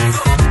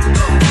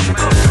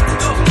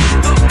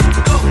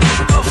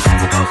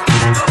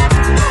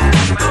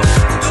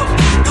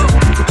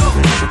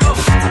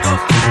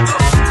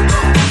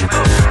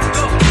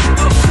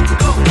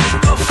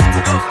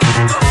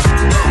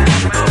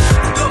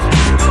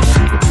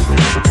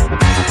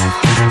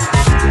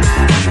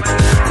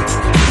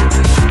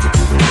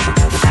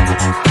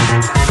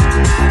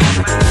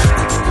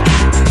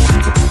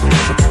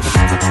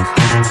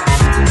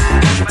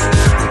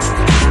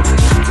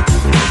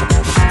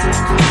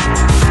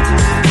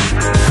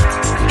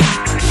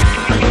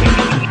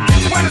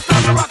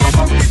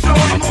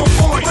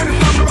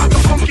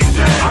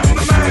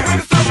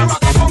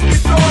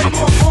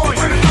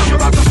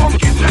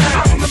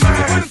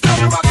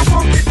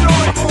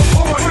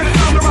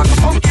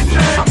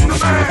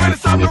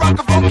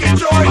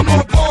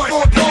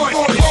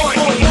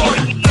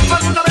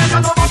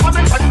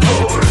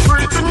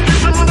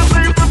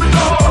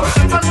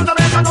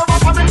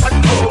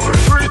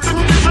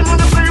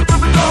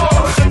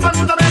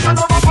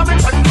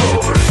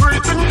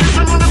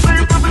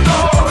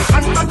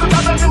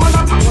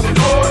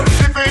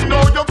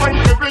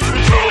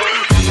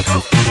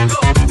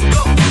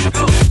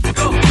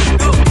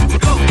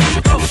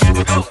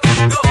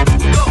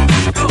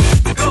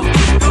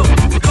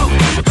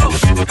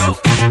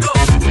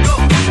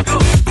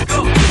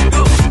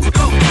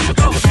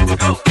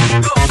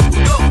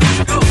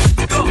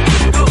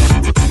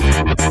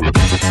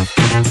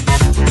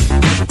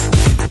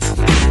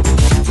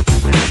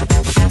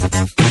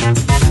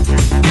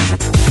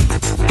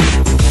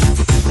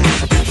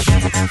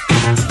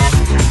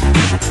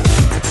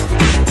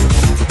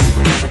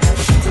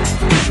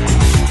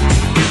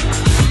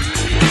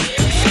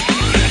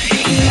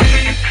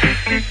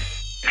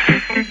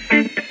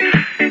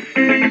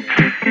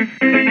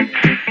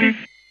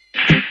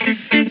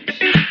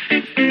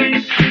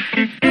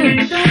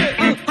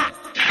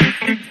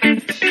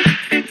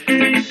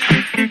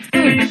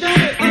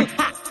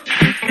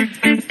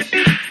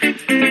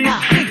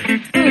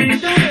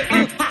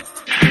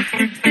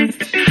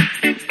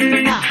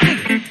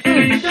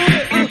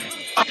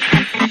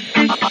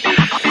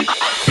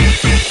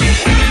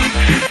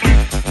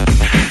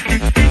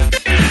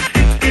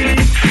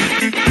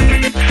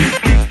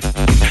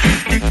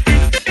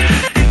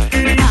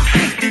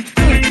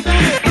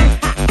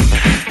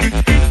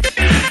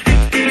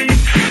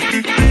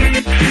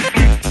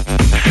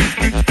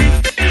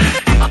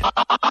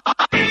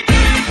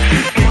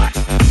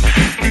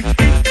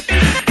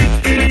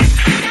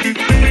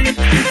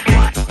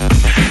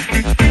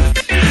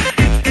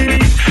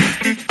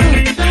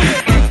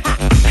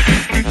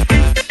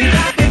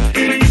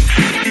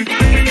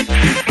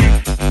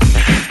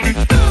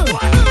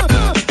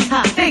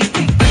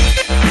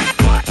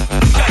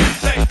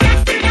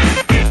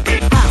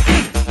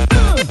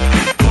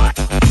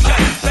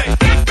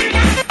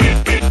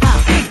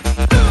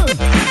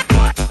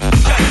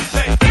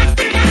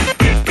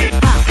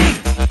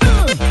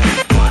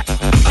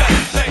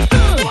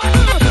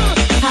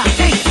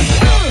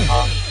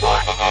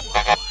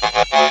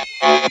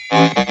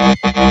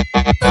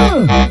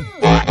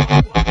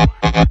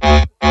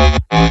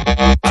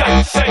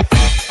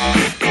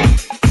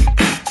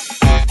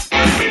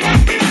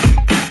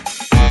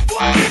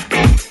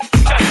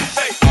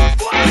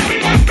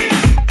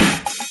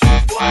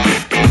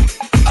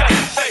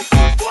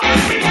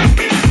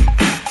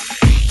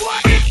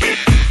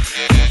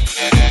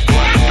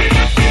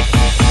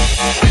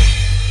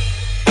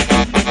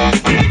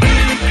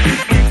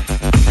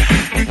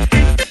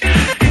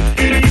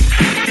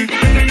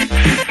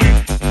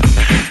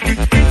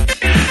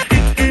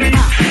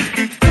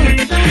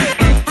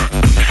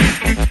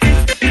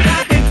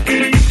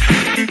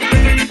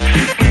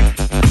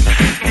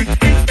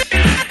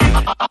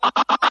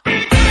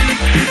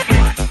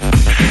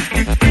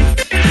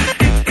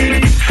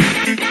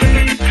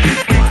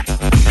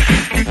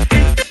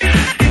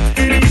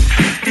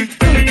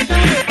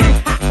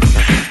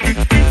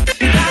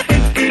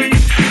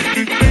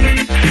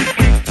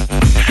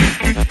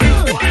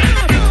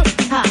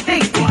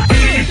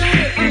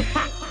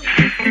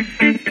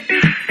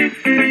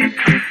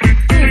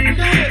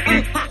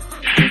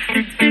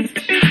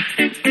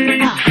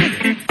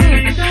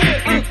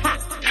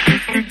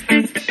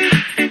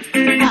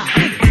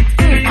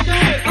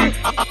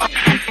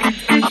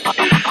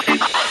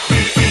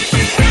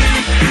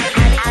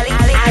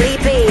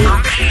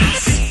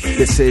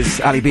 This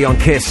is Ali B on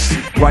Kiss.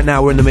 Right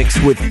now we're in the mix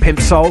with Pimp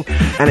Soul,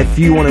 and if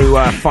you want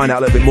to find out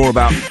a little bit more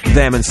about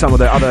them and some of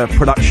their other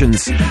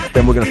productions,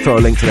 then we're going to throw a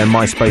link to their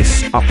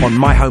MySpace up on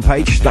my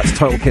homepage. That's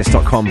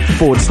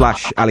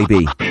totalkiss.com/Ali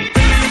B.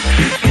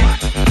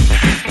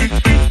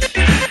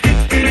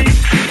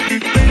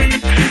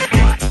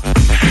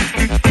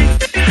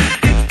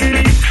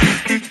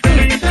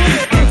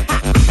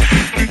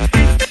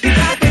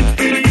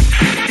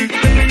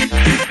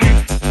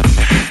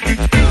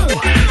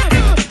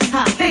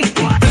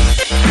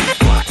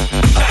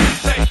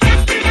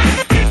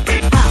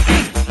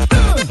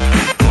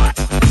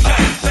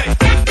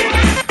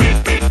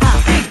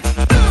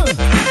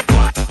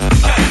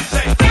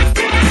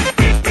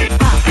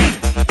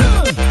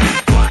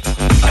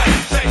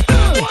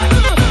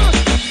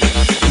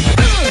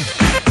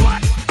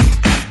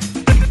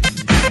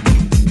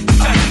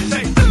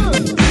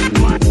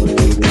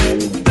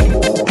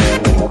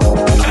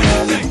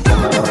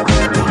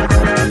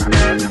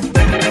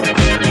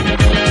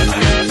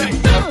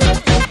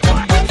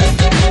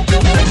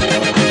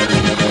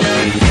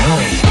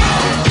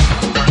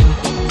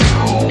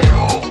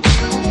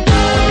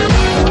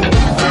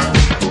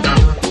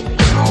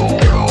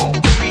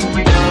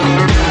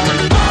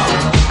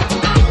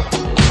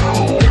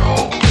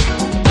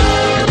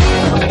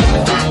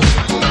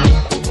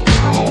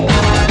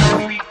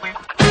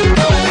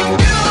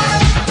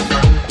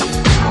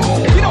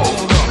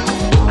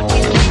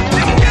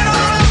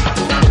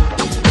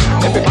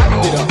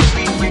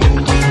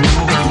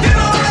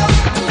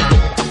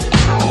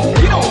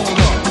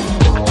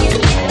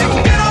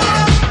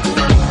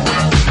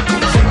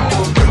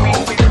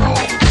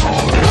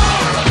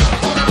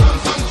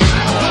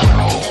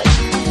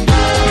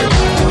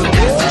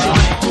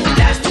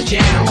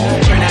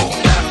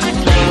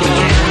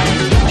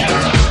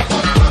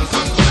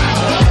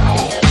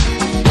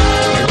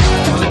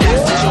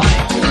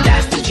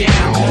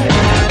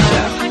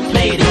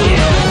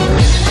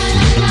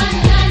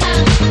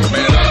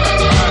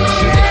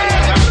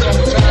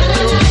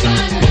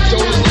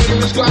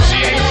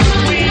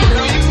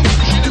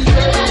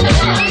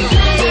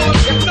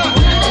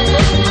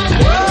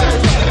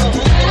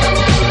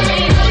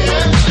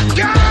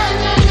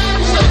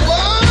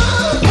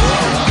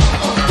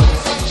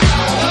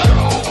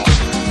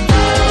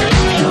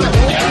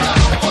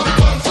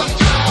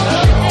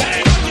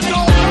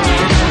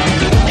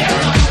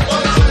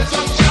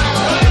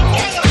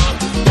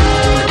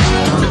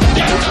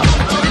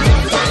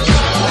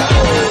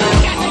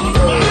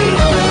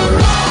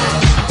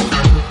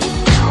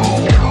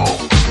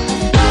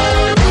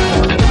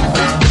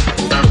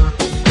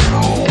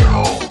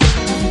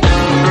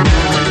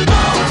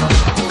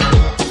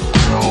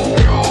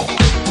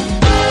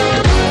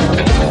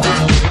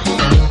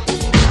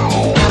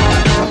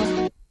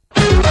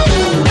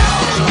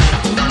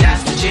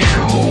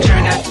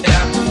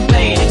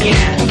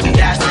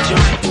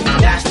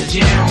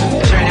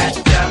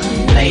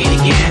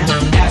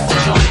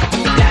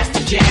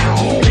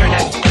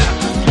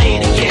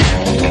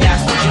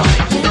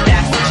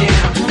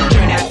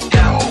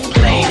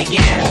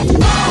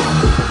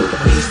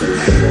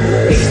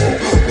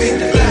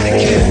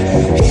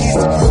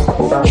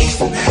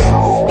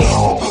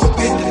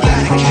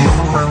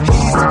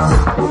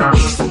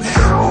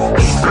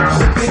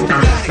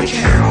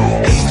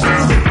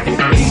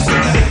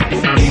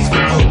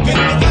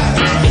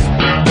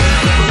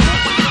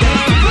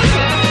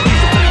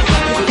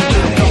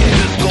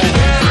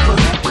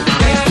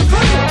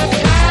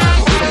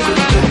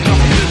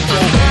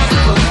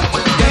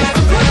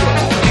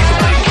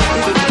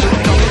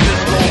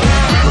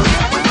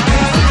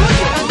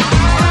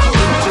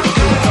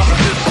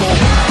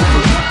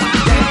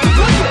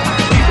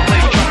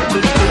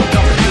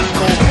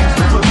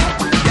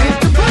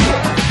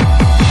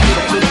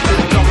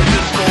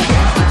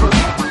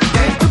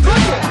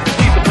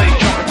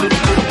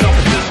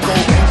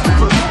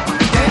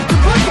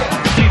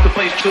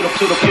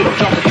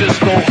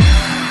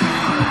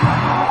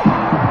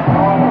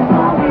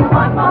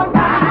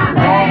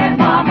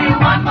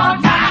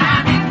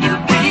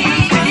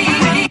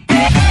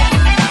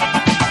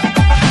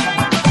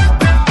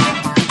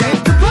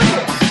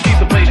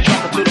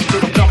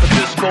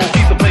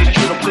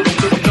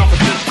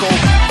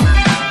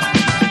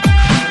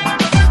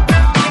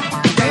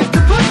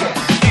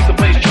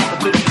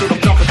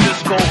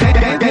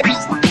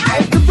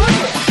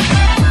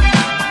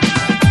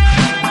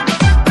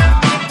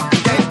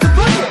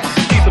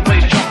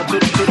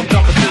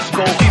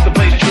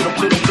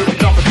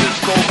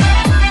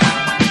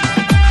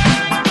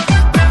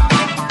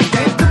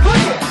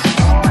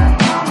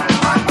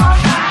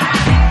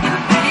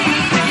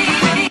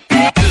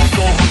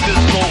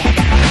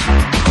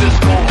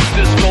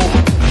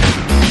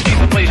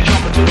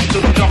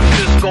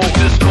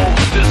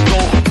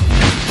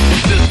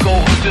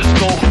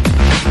 disco,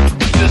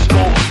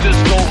 disco,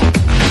 disco.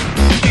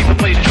 Keep the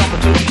bass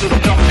jumping to the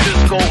jump,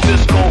 disco,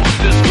 disco,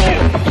 disco,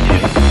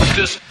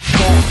 disco,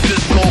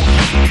 disco,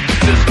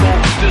 disco,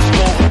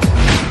 disco.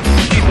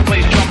 Keep the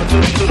bass jumping to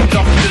the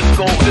jump,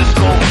 disco,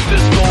 disco,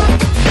 disco,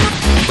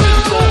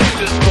 disco,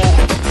 disco,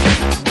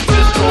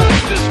 disco,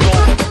 disco.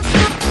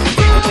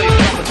 Keep the bass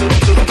jumping to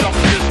the jump,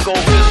 disco,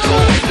 disco,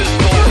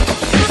 disco.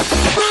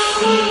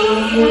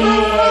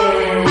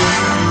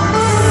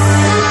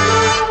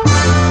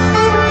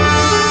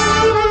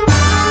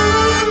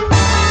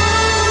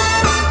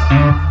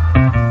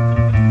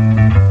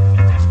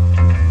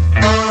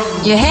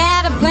 You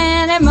had a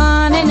plenty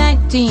money,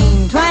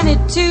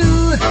 1922.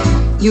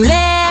 You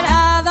let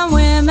other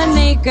women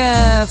make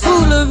a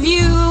fool of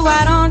you.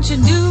 Why don't you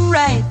do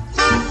right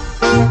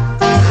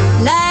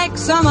like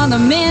some other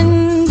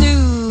men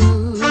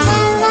do?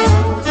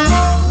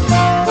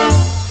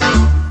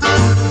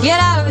 Get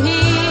out of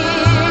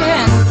here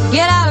and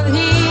get out of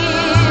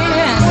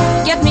here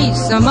and get me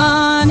some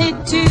money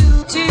too.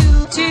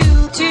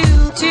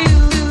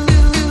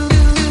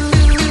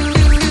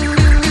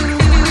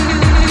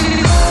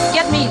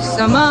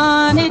 Some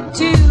money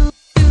too.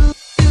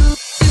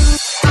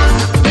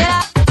 Get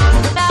up,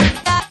 get up,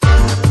 get up,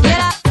 get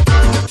up,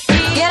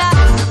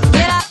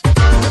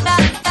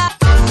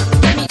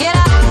 let me get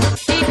up,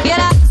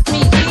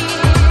 me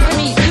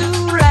do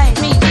right,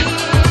 me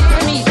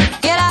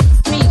get up,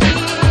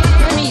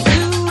 me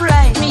do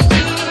right, me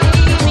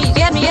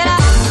get me get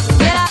up,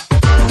 get up,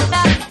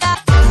 get up,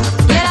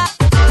 get up,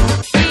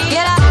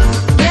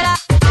 get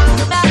up,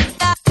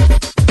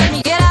 let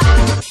me get up,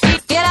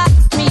 get up,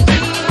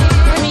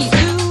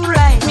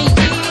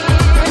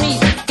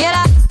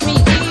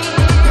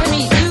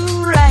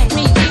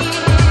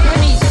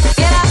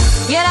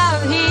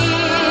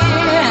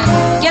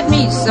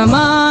 me. Some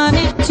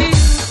money too.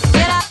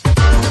 Get up,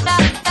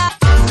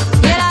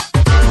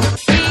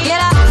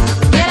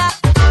 get up, get up,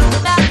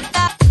 get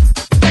up,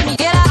 let me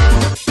get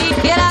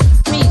up,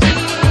 me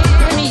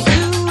do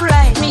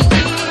right, me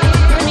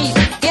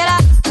get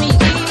up,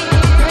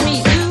 me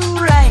do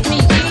right, me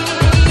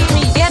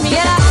get me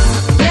get up,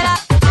 get up,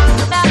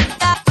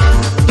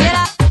 get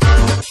up,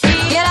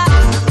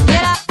 get up,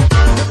 get up,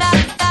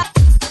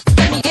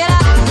 let me get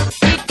up,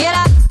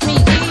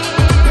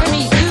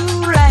 me do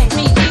right,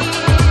 me.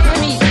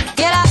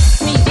 Get up,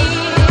 me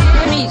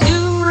do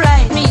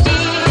right, me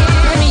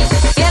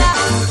get up,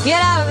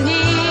 get out of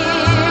here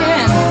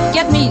and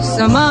get me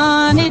some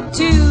money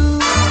too.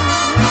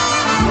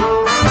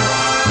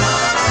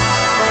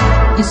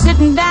 You're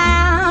sitting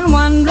down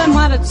wondering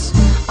what it's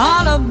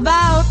all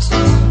about.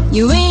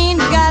 You ain't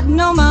got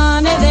no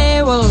money,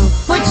 they will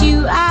put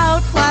you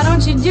out. Why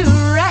don't you do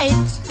right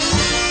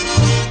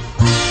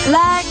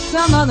like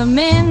some other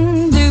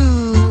men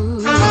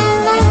do?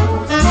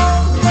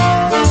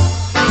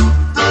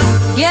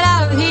 Get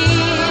out of here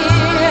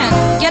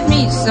and get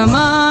me some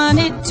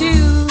money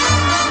too.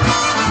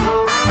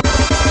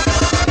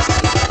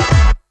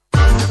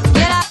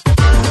 Get up,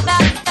 get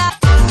up,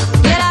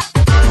 get up,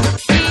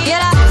 get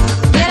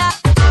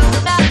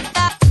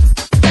up,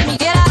 let me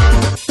get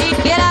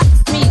up,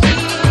 me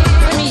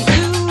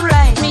do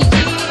right, me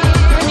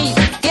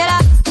get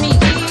up, me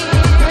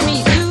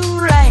do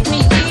right, me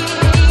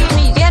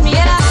get me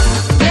get up,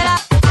 get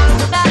up,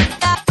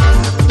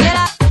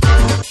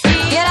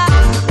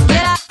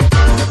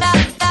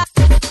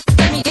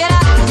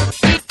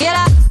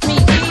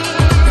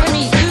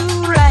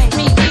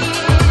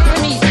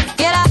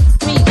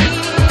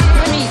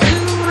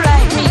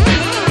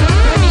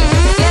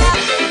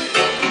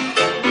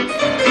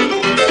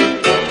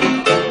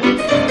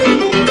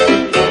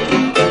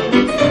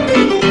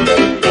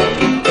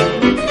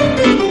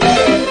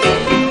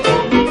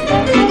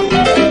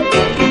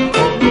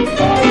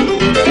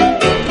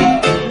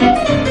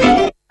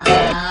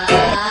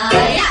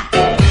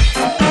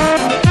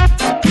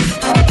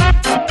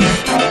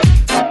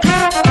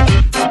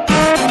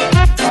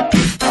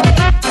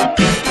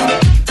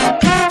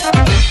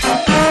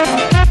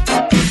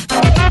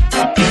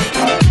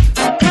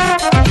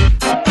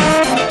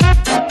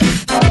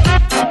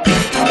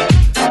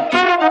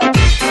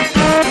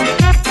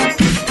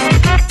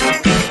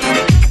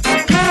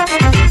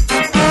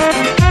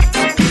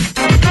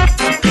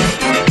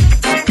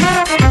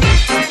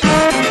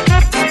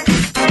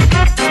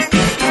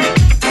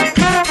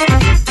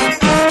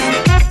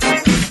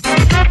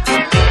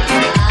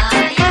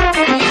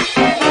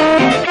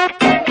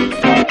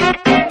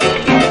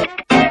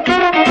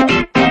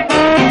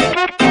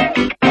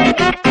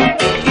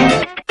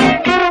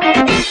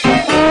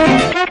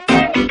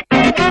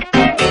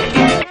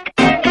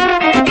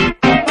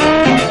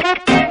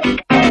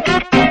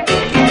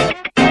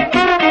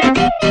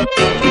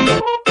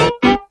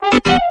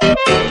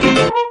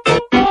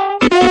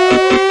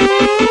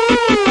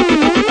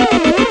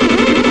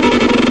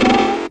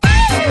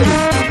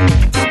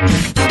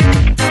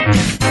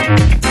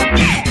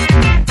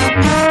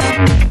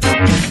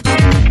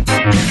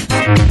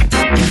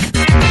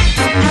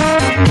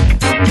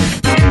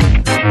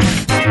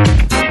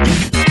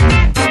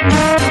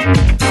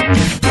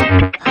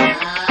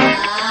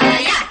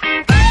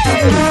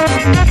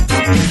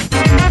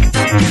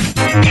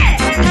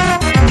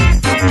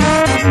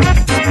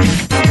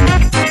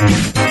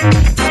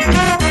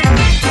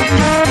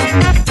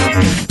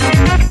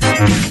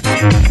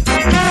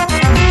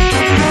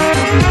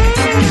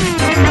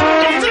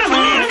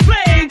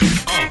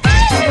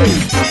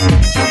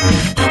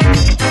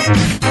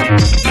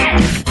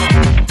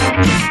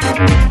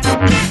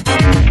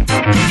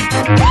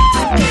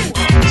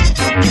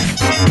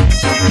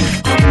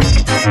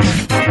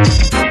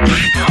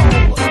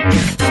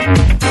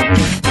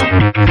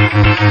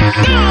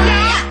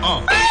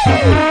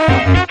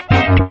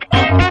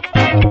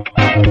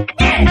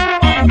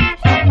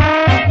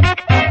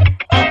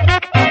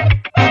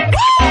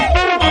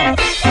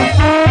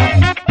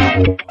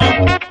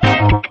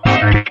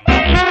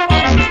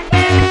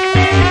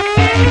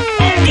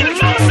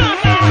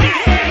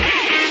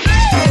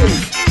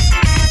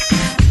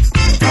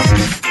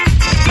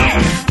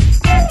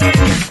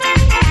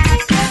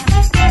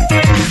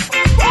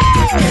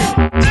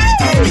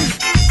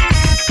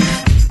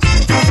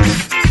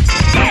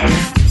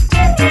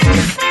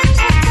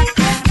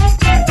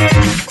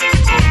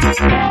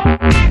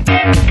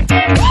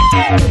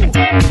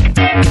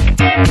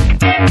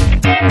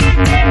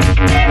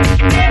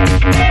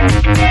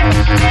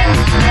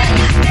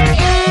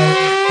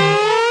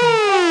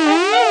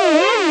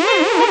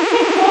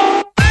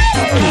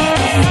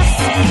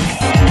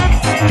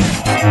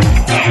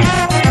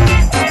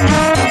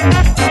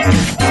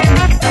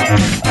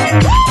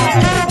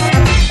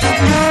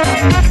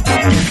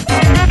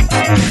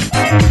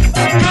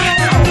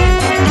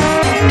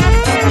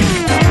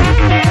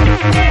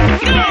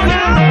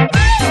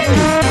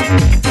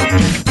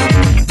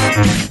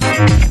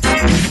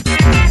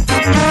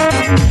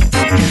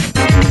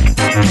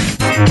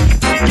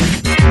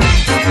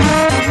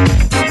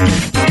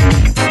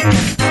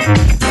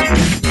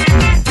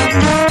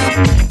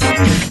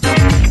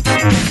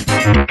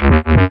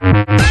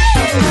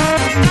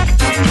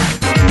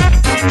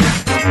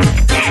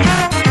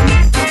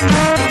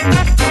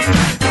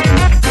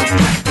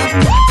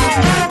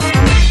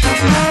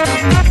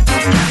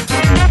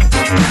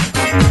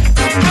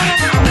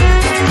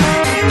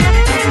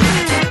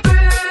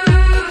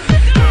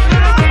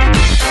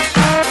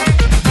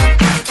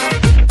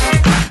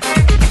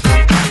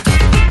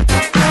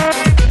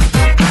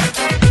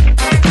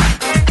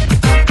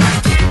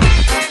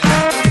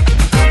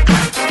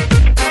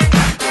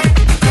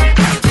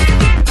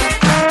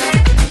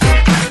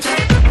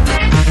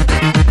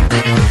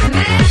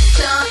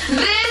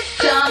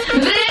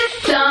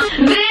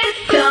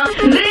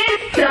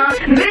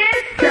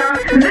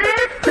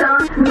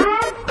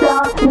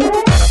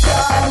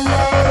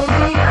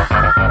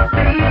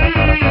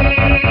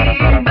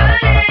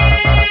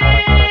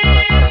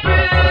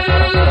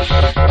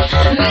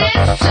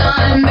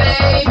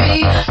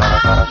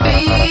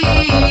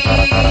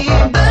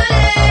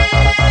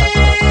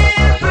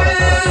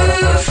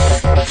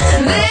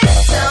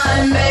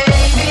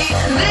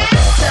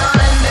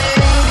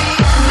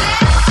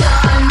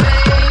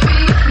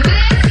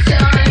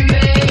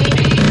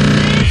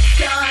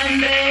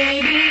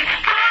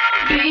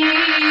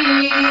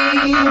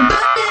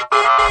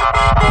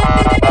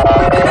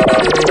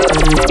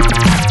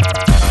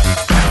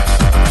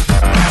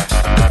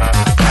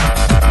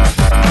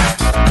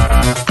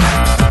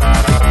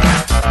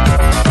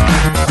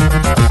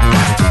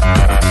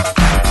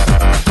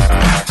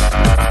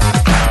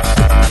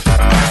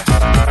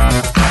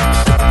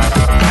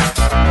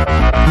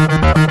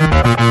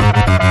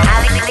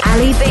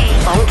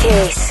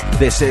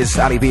 This is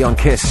Ali B on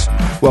Kiss.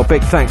 Well,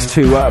 big thanks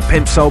to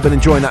Pimp Soul. Been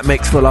enjoying that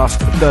mix for the last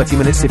 30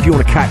 minutes. If you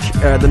want to catch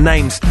the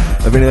names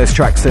of any of those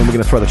tracks, then we're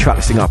going to throw the track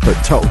listing up at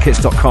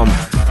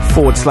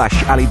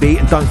totalkiss.com/Ali B.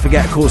 And don't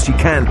forget, of course, you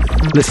can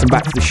listen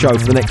back to the show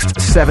for the next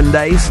 7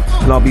 days.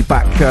 And I'll be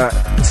back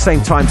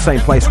same time,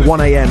 same place,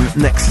 1 a.m.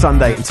 next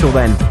Sunday. Until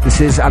then,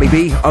 this is Ali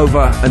B,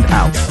 over and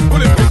out.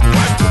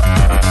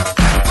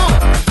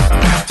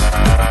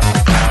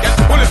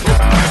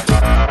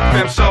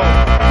 Pimp Soul.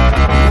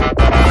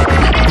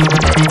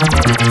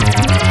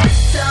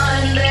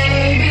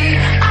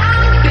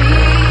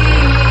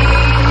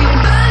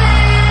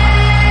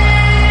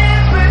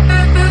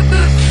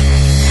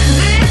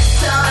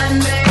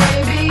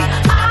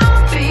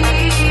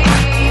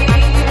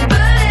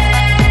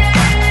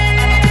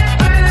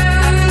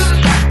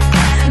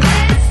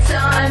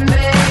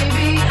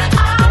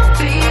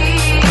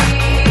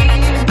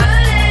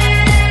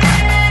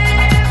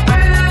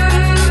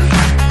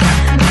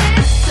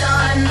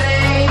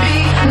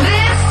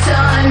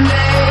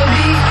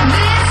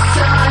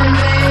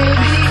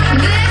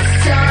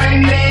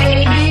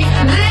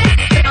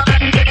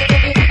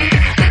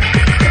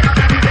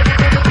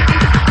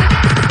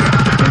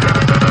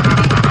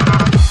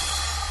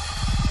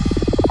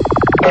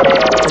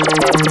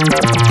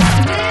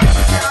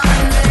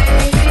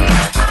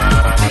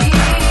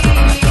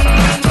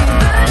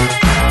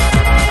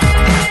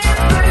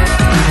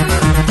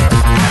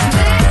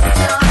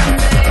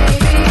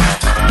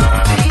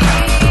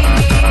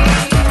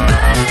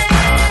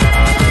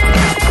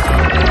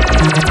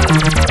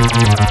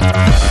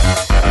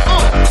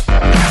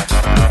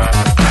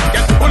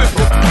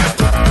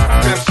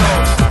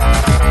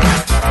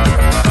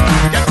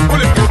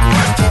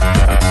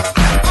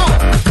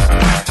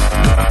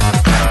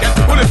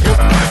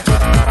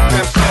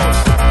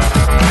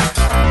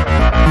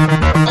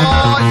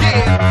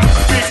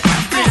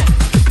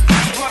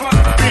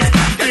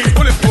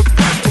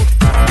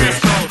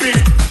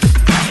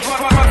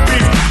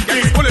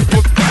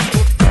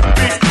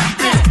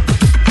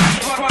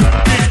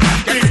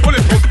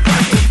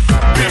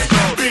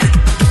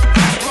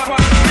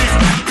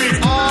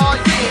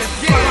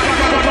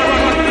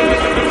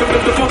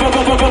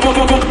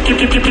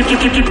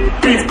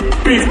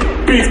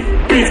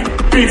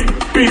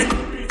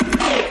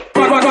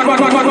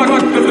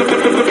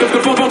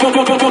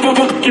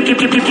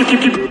 Keep